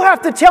you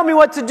have to tell me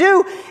what to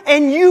do,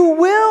 and you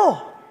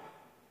will.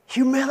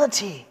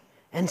 Humility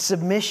and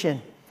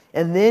submission.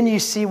 And then you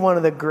see one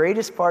of the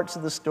greatest parts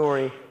of the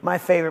story, my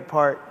favorite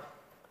part.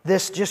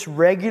 This just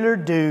regular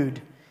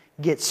dude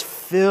gets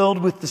filled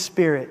with the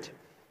Spirit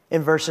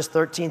in verses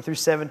 13 through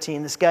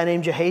 17. This guy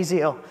named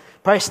Jahaziel,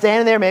 probably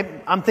standing there. Maybe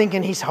I'm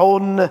thinking he's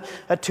holding a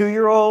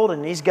 2-year-old,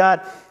 and he's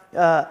got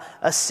a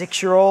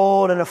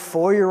 6-year-old and a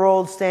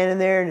 4-year-old standing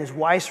there, and his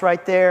wife's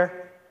right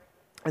there.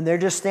 And they're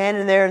just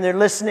standing there, and they're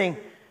listening.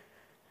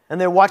 And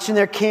they're watching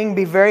their king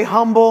be very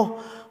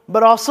humble,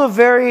 but also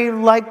very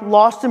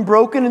lost and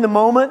broken in the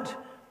moment.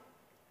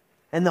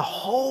 And the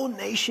whole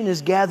nation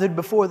is gathered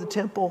before the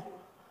temple.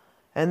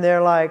 And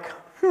they're like,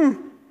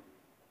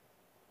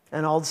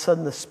 And all of a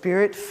sudden the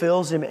Spirit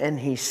fills him and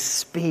he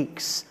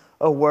speaks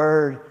a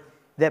word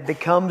that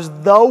becomes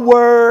the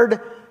word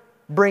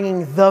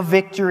bringing the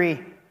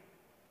victory.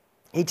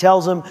 He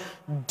tells them,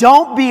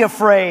 don't be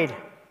afraid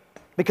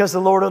because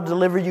the Lord will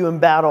deliver you in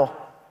battle.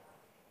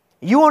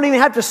 You won't even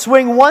have to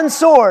swing one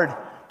sword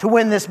to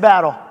win this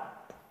battle.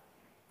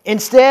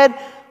 Instead,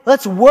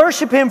 let's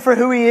worship Him for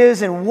who He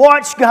is and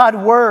watch God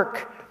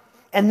work.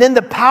 And then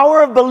the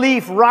power of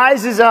belief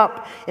rises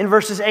up in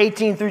verses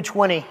 18 through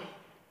 20.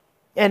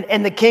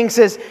 And the king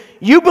says,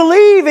 you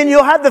believe and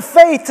you'll have the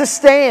faith to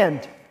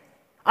stand.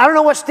 I don't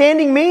know what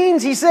standing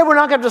means. He said we're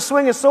not going to have to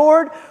swing a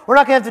sword. We're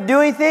not going to have to do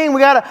anything.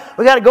 We got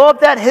to go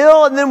up that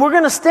hill and then we're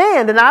going to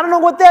stand. And I don't know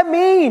what that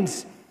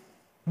means.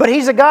 But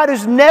He's a God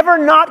who's never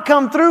not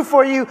come through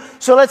for you.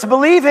 So let's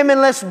believe Him and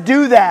let's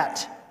do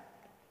that.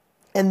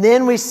 And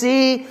then we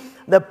see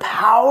the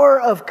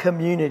power of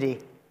community,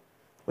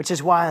 which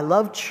is why I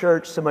love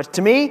church so much.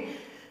 To me,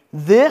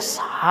 this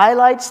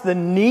highlights the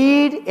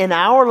need in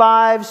our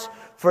lives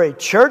for a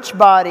church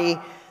body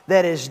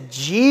that is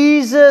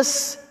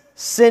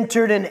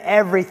Jesus-centered in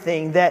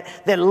everything, that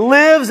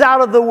lives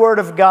out of the Word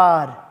of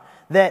God,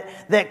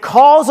 that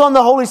calls on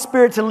the Holy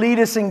Spirit to lead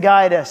us and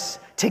guide us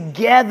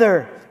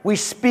together We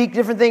speak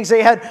different things.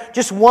 They had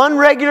just one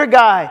regular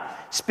guy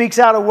speaks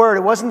out a word.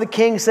 It wasn't the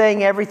king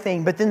saying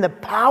everything. But then the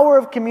power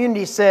of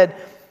community said,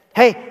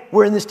 hey,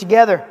 we're in this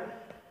together.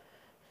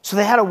 So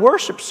they had a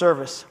worship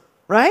service,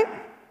 right?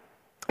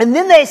 And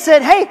then they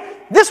said, hey,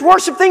 this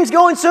worship thing's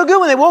going so good.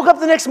 When they woke up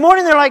the next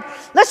morning, they're like,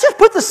 let's just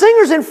put the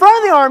singers in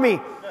front of the army.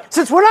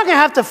 Since we're not going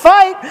to have to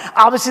fight,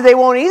 obviously they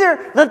won't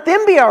either. Let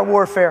them be our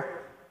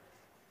warfare.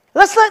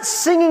 Let's let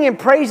singing and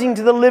praising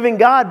to the living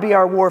God be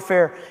our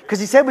warfare. Because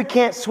he said we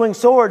can't swing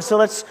swords, so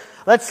let's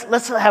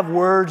have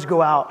words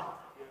go out.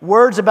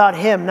 Words about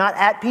him, not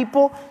at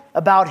people,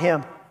 about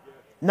him.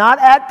 Not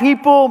at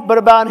people, but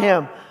about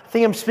him. I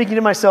think I'm speaking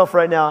to myself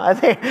right now. I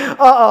think,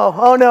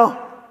 oh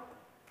no.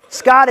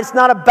 Scott, it's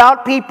not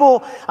about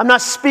people. I'm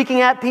not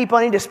speaking at people.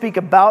 I need to speak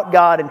about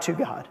God and to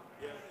God.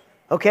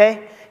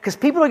 Okay? Because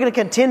people are going to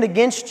contend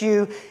against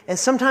you, and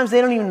sometimes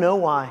they don't even know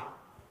why.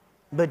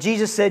 But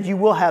Jesus said, you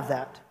will have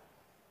that.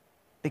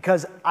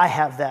 Because I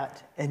have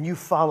that, and you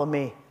follow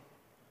me.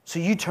 So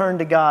you turn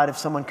to God if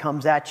someone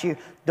comes at you.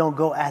 Don't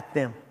go at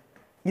them.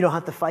 You don't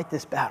have to fight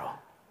this battle.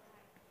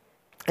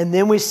 And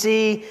then we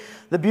see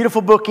the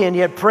beautiful bookend.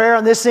 You have prayer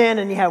on this end,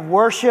 and you have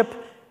worship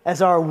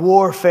as our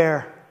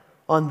warfare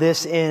on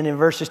this end in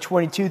verses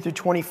 22 through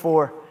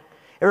 24.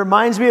 It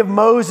reminds me of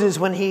Moses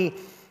when he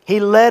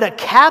led a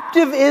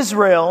captive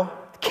Israel,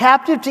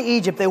 captive to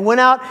Egypt. They went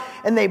out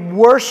and they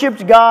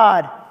worshiped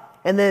God,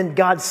 and then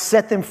God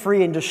set them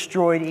free and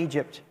destroyed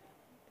Egypt.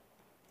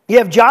 You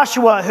have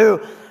Joshua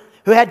who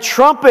had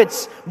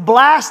trumpets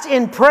blast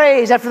in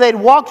praise after they'd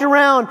walked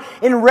around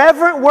in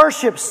reverent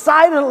worship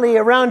silently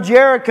around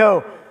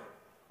Jericho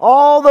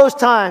all those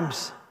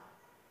times.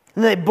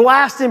 And they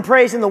blast in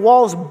praise and the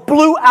walls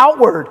blew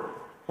outward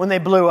when they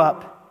blew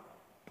up.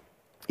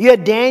 You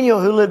had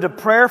Daniel who lived a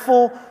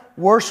prayerful,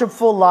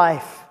 worshipful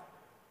life.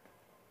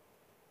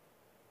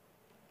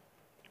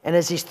 And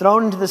as he's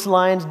thrown into this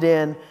lion's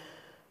den,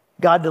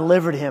 God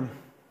delivered him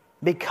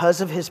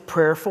because of his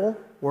prayerful,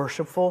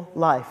 worshipful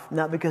life,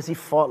 not because he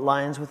fought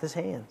lions with his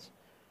hands.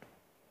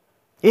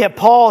 You have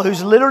Paul,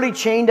 who's literally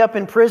chained up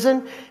in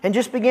prison and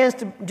just begins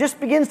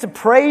to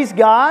praise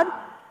God,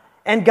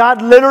 and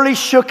God literally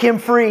shook him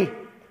free,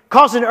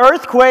 caused an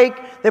earthquake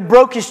that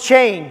broke his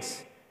chains.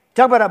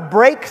 Talk about a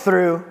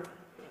breakthrough.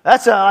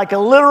 That's like a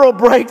literal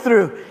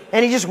breakthrough.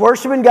 And he's just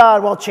worshiping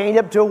God while chained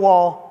up to a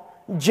wall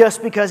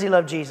just because he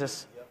loved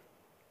Jesus.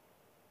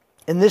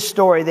 In this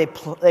story, they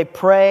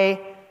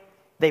pray,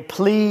 they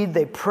plead,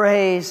 they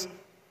praise.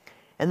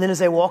 And then as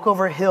they walk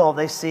over a hill,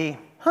 they see,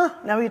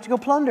 now we get to go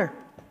plunder.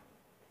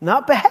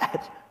 Not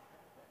bad.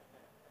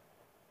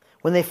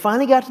 When they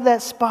finally got to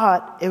that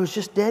spot, it was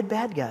just dead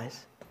bad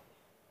guys.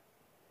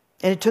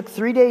 And it took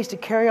 3 days to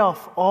carry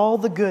off all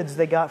the goods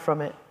they got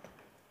from it.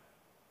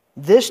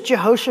 This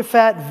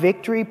Jehoshaphat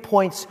victory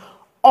points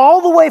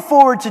all the way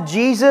forward to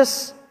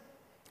Jesus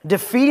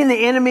defeating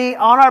the enemy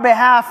on our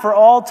behalf for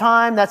all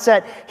time. That's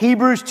at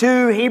Hebrews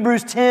 2,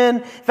 Hebrews 10.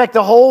 In fact,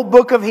 the whole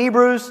book of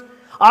Hebrews.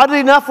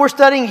 Oddly enough, we're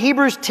studying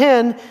Hebrews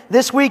 10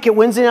 this week at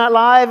Wednesday Night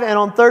Live and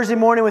on Thursday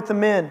morning with the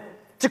men.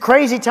 It's a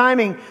crazy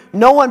timing.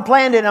 No one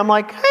planned it. I'm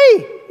like,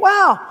 hey,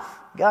 wow,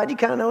 God, you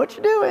kind of know what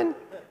you're doing.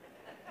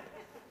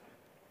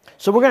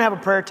 So we're going to have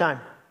a prayer time.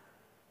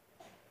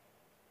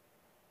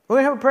 We're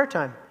going to have a prayer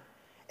time.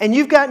 And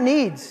you've got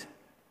needs.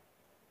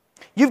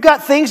 You've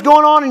got things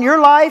going on in your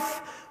life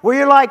where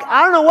you're like,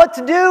 I don't know what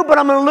to do, but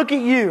I'm going to look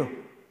at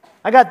you.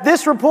 I got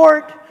this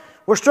report.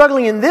 We're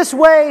struggling in this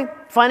way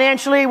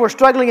financially. We're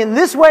struggling in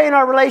this way in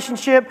our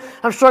relationship.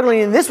 I'm struggling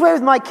in this way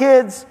with my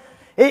kids.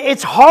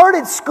 It's hard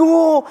at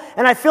school,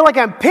 and I feel like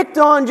I'm picked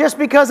on just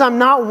because I'm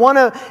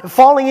not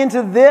falling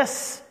into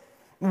this.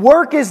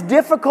 Work is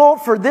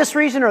difficult for this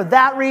reason or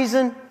that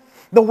reason.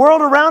 The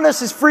world around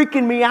us is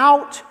freaking me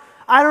out.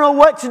 I don't know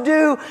what to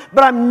do,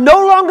 but I'm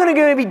no longer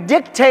going to be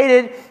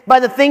dictated by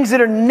the things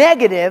that are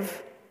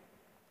negative.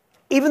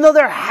 Even though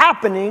they're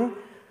happening,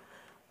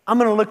 I'm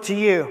going to look to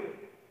you.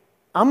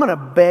 I'm going to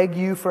beg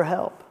you for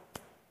help.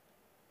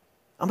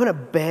 I'm going to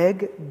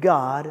beg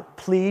God,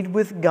 plead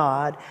with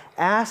God,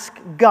 ask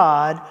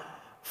God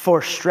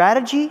for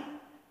strategy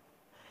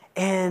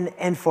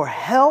and for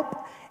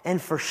help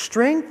and for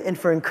strength and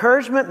for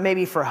encouragement,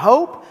 maybe for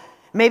hope,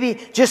 maybe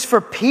just for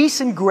peace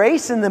and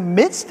grace in the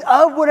midst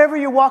of whatever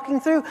you're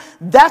walking through.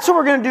 That's what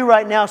we're going to do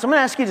right now. So I'm going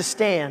to ask you to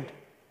stand.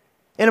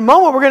 In a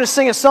moment, we're going to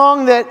sing a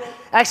song that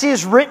actually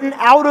is written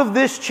out of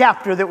this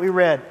chapter that we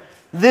read.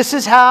 This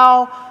is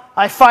how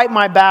I fight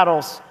my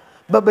battles.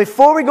 But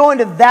before we go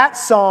into that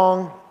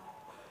song,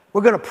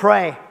 we're going to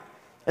pray.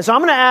 And so I'm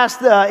going to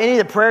ask any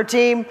of the prayer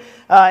team,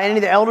 any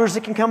of the elders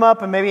that can come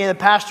up, and maybe any of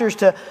the pastors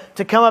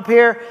to come up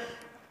here.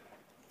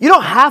 You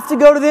don't have to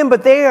go to them,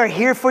 but they are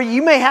here for you.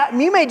 You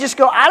may just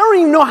go, I don't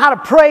even know how to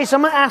pray, so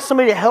I'm going to ask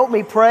somebody to help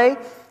me pray.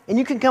 And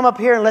you can come up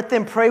here and let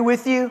them pray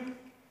with you.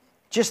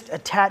 Just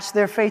attach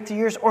their faith to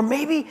yours. Or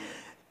maybe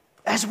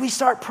as we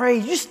start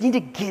praying, you just need to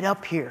get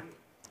up here.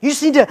 You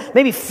just need to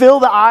maybe fill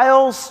the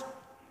aisles,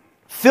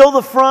 fill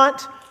the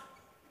front.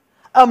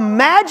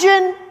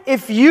 Imagine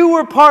if you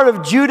were part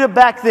of Judah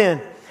back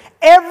then.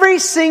 Every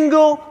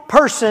single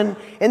person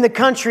in the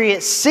country,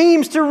 it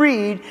seems to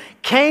read,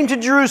 came to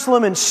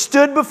Jerusalem and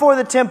stood before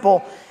the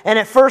temple. And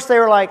at first they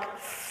were like,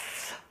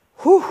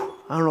 whew,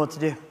 I don't know what to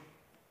do.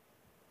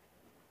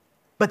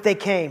 But they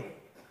came.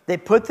 They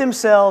put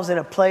themselves in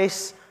a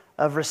place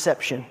of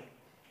reception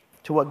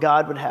to what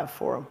God would have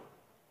for them.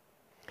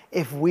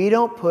 If we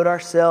don't put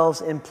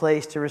ourselves in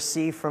place to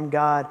receive from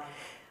God,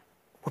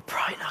 we're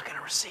probably not going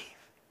to receive.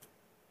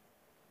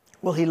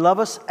 Will He love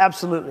us?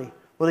 Absolutely.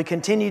 Will He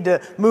continue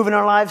to move in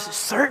our lives?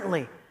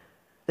 Certainly.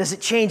 Does it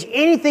change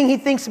anything He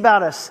thinks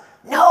about us?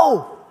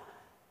 No.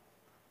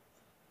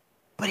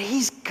 But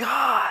He's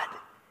God,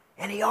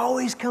 and He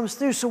always comes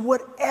through. So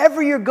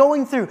whatever you're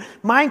going through,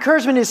 my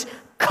encouragement is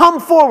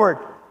come forward.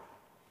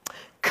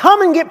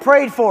 Come and get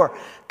prayed for.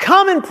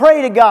 Come and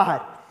pray to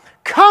God.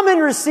 Come and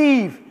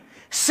receive.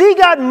 See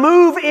God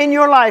move in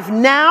your life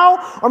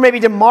now, or maybe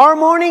tomorrow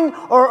morning,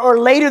 or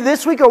later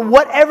this week, or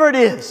whatever it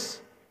is.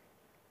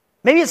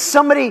 Maybe it's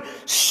somebody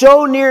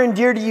so near and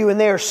dear to you and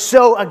they are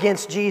so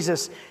against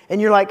Jesus. And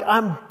you're like,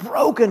 I'm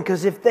broken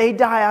because if they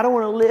die, I don't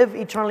want to live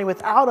eternally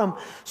without them.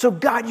 So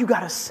God, you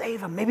got to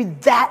save them. Maybe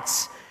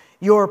that's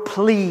your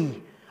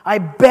plea. I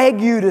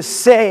beg you to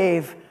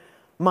save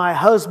my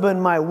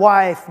husband, my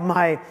wife,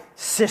 my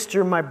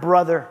sister, my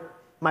brother,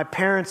 my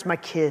parents, my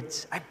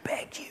kids. I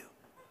beg you.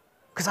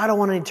 Because I don't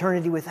want an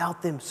eternity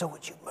without them. So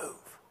would you move?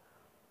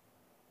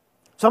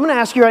 So I'm going to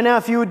ask you right now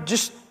if you would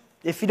just...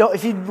 If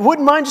you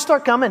wouldn't mind, just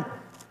start coming.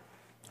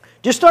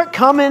 Just start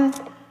coming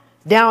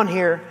down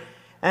here.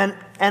 And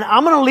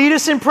I'm going to lead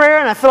us in prayer.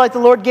 And I feel like the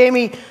Lord gave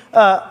me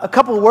a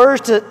couple of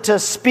words to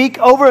speak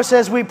over us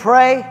as we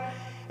pray.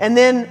 And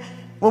then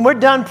when we're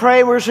done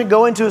praying, we're just going to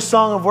go into a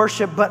song of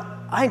worship. But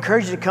I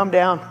encourage you to come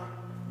down.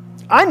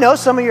 I know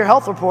some of your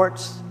health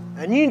reports,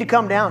 and you need to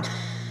come down.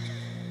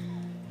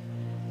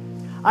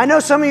 I know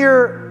some of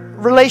your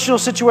relational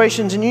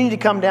situations, and you need to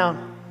come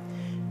down.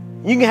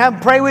 You can have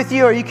them pray with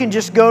you, or you can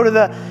just go to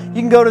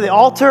the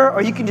altar,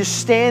 or you can just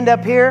stand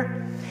up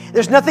here.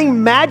 There's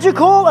nothing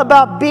magical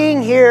about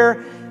being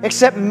here,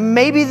 except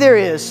maybe there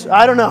is.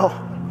 I don't know.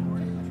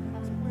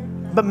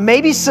 But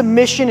maybe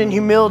submission and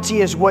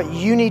humility is what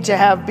you need to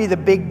have be the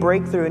big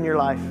breakthrough in your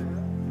life.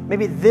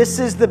 Maybe this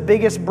is the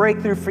biggest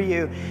breakthrough for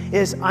you,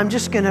 is I'm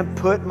just going to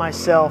put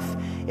myself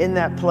in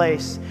that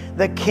place.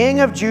 The King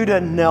of Judah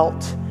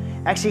knelt.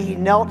 Actually, he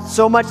knelt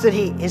so much that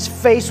his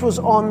face was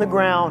on the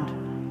ground,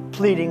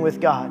 pleading with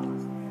God.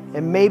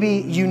 And maybe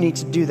you need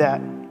to do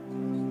that.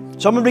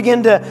 So I'm going to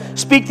begin to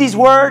speak these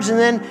words, and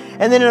then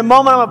in a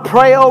moment I'm going to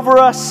pray over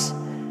us.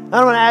 I'm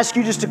going to ask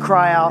you just to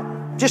cry out.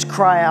 Just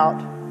cry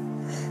out.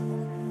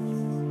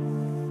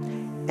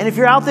 And if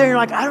you're out there and you're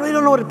like, I really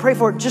don't know what to pray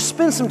for, just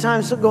spend some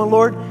time going,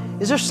 Lord,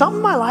 is there something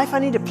in my life I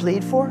need to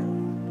plead for?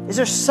 Is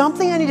there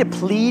something I need to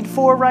plead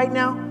for right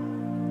now?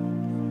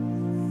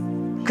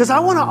 Because I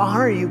want to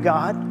honor you,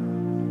 God.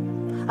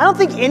 I don't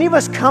think any of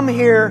us come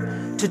here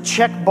to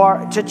check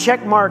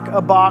mark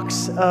a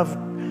box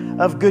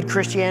of good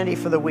Christianity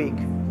for the week.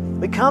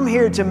 We come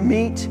here to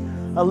meet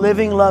a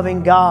living,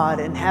 loving God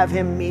and have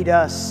Him meet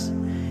us.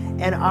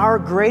 And our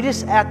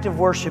greatest act of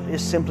worship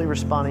is simply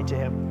responding to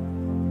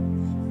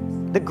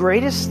Him. The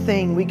greatest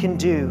thing we can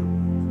do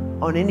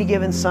on any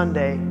given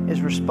Sunday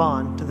is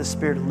respond to the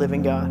Spirit of the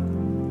living God.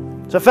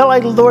 So I felt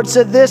like the Lord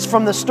said this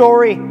from the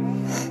story.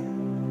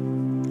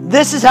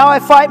 This is how I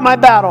fight my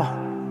battle.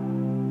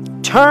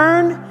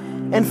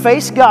 Turn and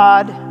face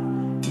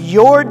God,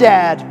 your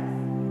dad.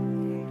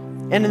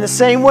 And in the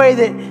same way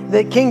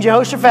that King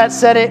Jehoshaphat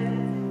said it,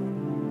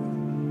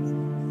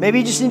 maybe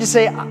you just need to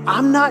say,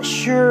 I'm not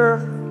sure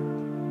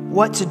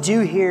what to do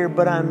here,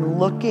 but I'm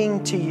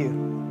looking to you.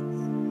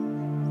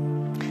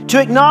 To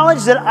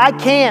acknowledge that I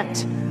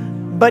can't,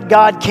 but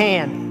God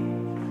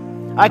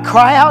can. I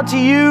cry out to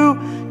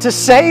you to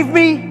save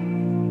me.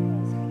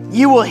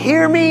 You will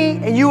hear me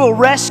and you will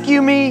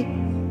rescue me.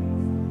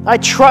 I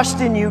trust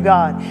in you,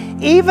 God.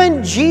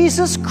 Even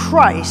Jesus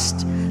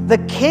Christ, the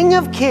King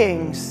of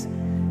Kings,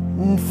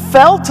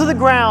 fell to the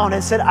ground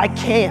and said, I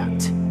can't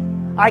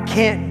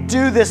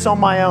do this on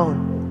my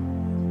own.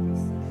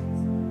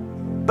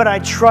 But I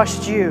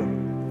trust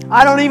you.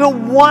 I don't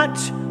even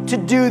want to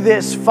do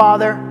this,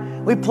 Father.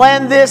 We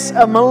planned this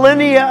a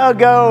millennia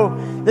ago,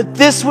 that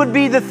this would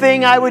be the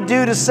thing I would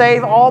do to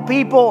save all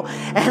people.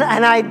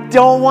 And I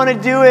don't want to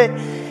do it.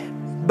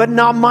 But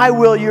not my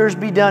will, yours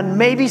be done.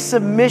 Maybe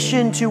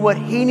submission to what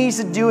He needs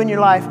to do in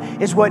your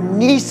life is what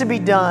needs to be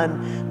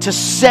done to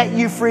set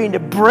you free and to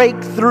break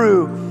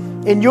through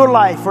in your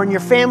life or in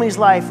your family's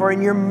life or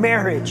in your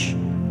marriage.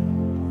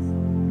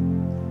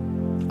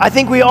 I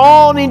think we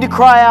all need to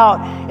cry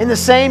out in the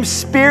same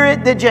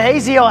spirit that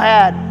Jehaziel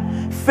had.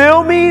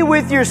 Fill me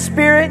with your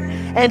Spirit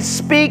and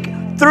speak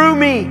through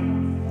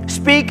me.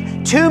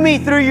 Speak to me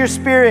through your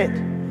Spirit.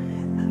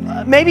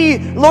 Maybe,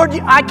 Lord,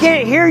 I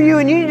can't hear you,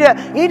 and you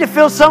need to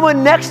fill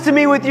someone next to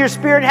me with your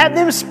Spirit. Have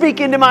them speak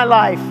into my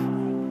life.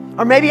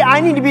 Or maybe I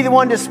need to be the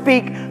one to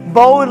speak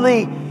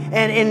boldly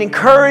and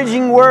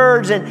encouraging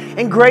words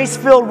and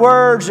grace-filled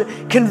words,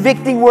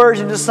 convicting words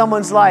into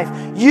someone's life.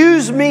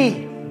 Use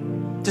me.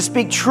 to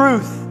speak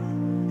truth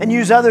and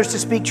use others to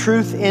speak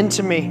truth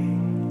into me.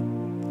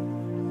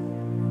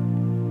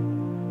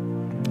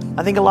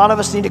 I think a lot of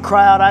us need to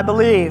cry out, I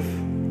believe.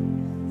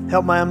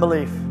 Help my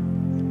unbelief.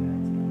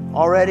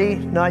 Already?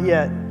 Not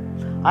yet.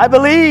 I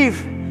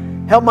believe.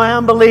 Help my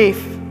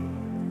unbelief.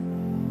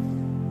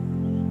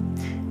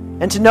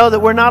 And to know that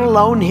we're not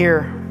alone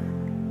here.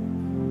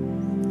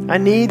 I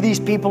need these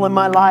people in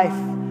my life.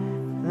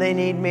 They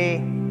need me.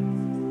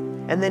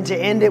 And then to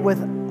end it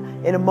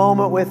in a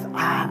moment with,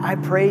 I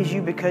praise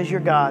you because you're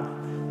God.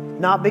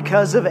 Not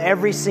because of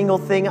every single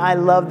thing I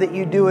love that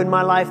you do in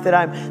my life that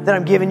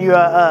I'm giving you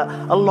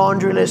a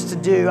laundry list to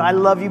do. I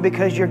love you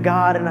because you're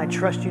God and I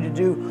trust you to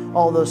do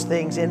all those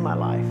things in my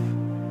life.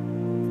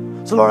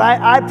 So Lord,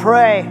 I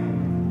pray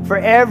for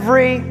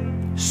every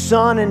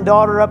son and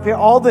daughter up here,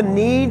 all the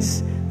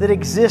needs that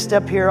exist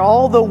up here,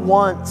 all the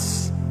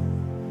wants,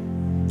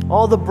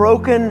 all the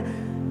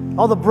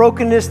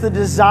brokenness, the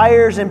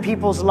desires in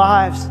people's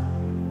lives.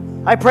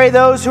 I pray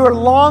those who are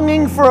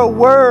longing for a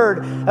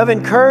word of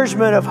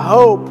encouragement, of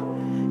hope.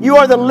 You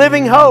are the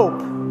living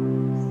hope.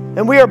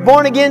 And we are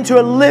born again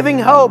to a living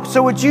hope.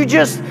 So would you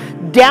just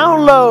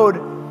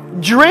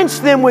download, drench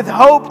them with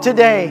hope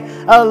today.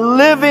 A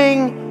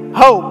living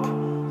hope.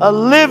 A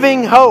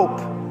living hope.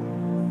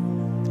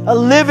 A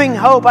living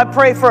hope. I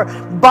pray for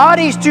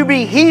bodies to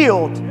be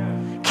healed.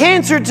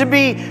 Cancer to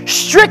be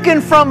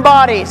stricken from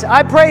bodies.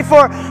 I pray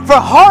for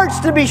hearts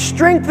to be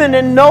strengthened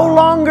and no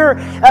longer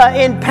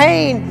in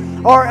pain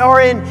or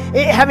in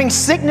having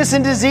sickness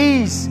and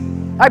disease.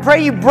 I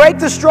pray you break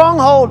the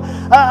stronghold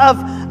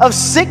of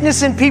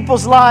sickness in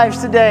people's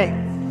lives today.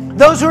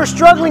 Those who are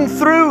struggling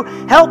through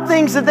health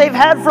things that they've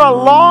had for a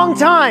long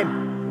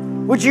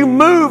time, would you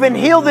move and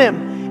heal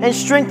them and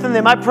strengthen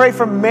them? I pray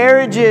for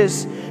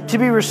marriages to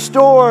be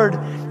restored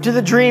to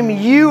the dream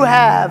you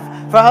have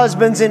for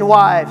husbands and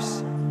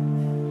wives.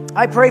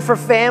 I pray for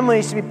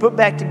families to be put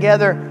back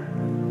together.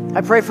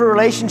 I pray for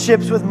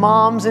relationships with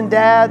moms and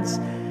dads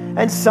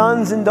and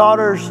sons and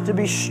daughters to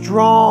be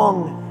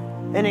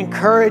strong and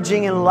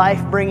encouraging and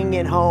life-bringing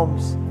in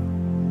homes.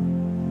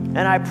 And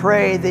I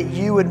pray that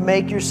you would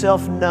make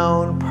yourself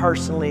known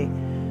personally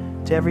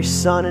to every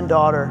son and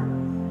daughter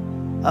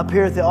up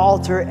here at the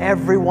altar,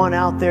 everyone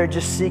out there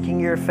just seeking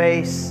your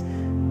face.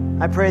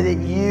 I pray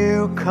that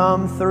you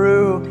come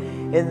through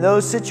in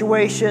those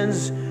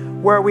situations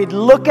where we'd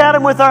look at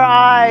them with our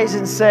eyes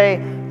and say,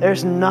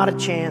 there's not a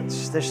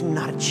chance. There's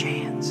not a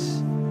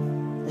chance.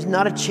 There's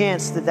not a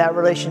chance that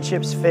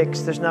relationship's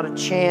fixed. There's not a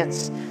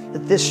chance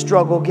that this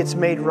struggle gets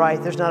made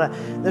right. There's not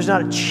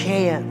a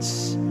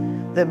chance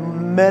that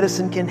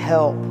medicine can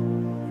help.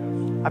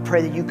 I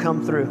pray that you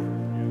come through.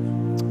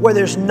 Where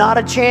there's not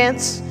a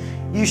chance,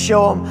 you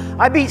show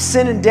them, I beat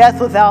sin and death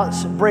without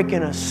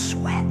breaking a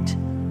sweat.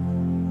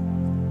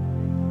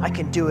 I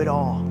can do it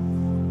all.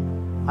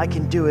 I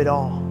can do it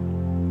all.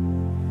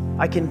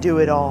 I can do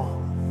it all.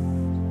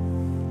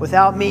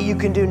 Without me, you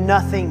can do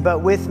nothing,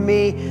 but with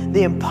me,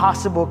 the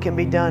impossible can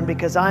be done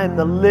because I am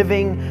the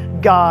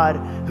living God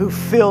who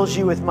fills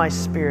you with my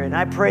Spirit. And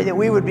I pray that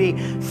we would be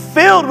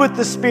filled with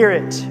the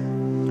Spirit,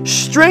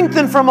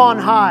 strengthened from on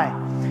high,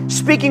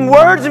 speaking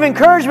words of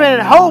encouragement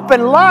and hope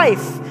and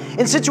life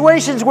in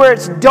situations where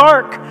it's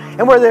dark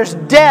and where there's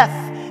death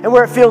and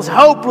where it feels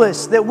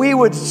hopeless, that we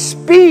would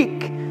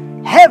speak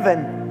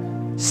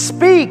heaven,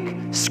 speak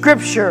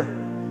Scripture,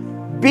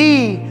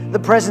 be the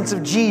presence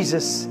of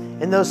Jesus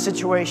in those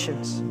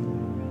situations.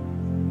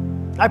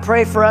 I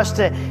pray for us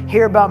to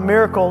hear about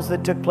miracles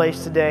that took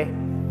place today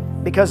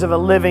because of a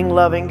living,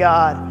 loving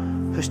God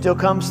who still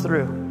comes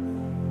through.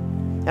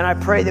 And I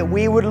pray that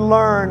we would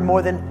learn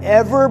more than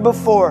ever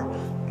before,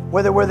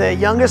 whether we're the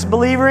youngest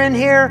believer in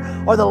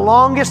here or the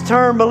longest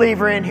term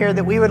believer in here,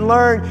 that we would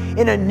learn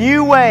in a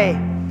new way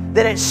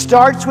that it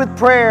starts with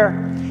prayer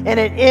and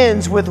it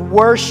ends with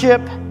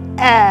worship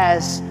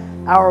as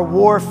our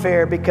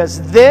warfare,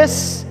 because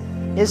this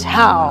is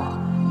how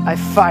I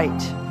fight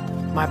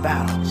my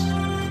battles.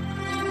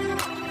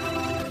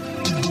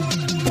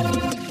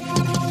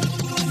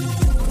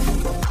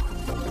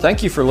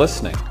 Thank you for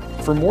listening.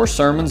 For more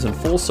sermons and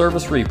full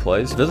service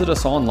replays, visit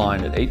us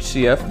online at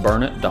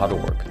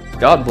hcfburnett.org.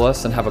 God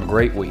bless and have a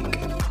great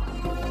week.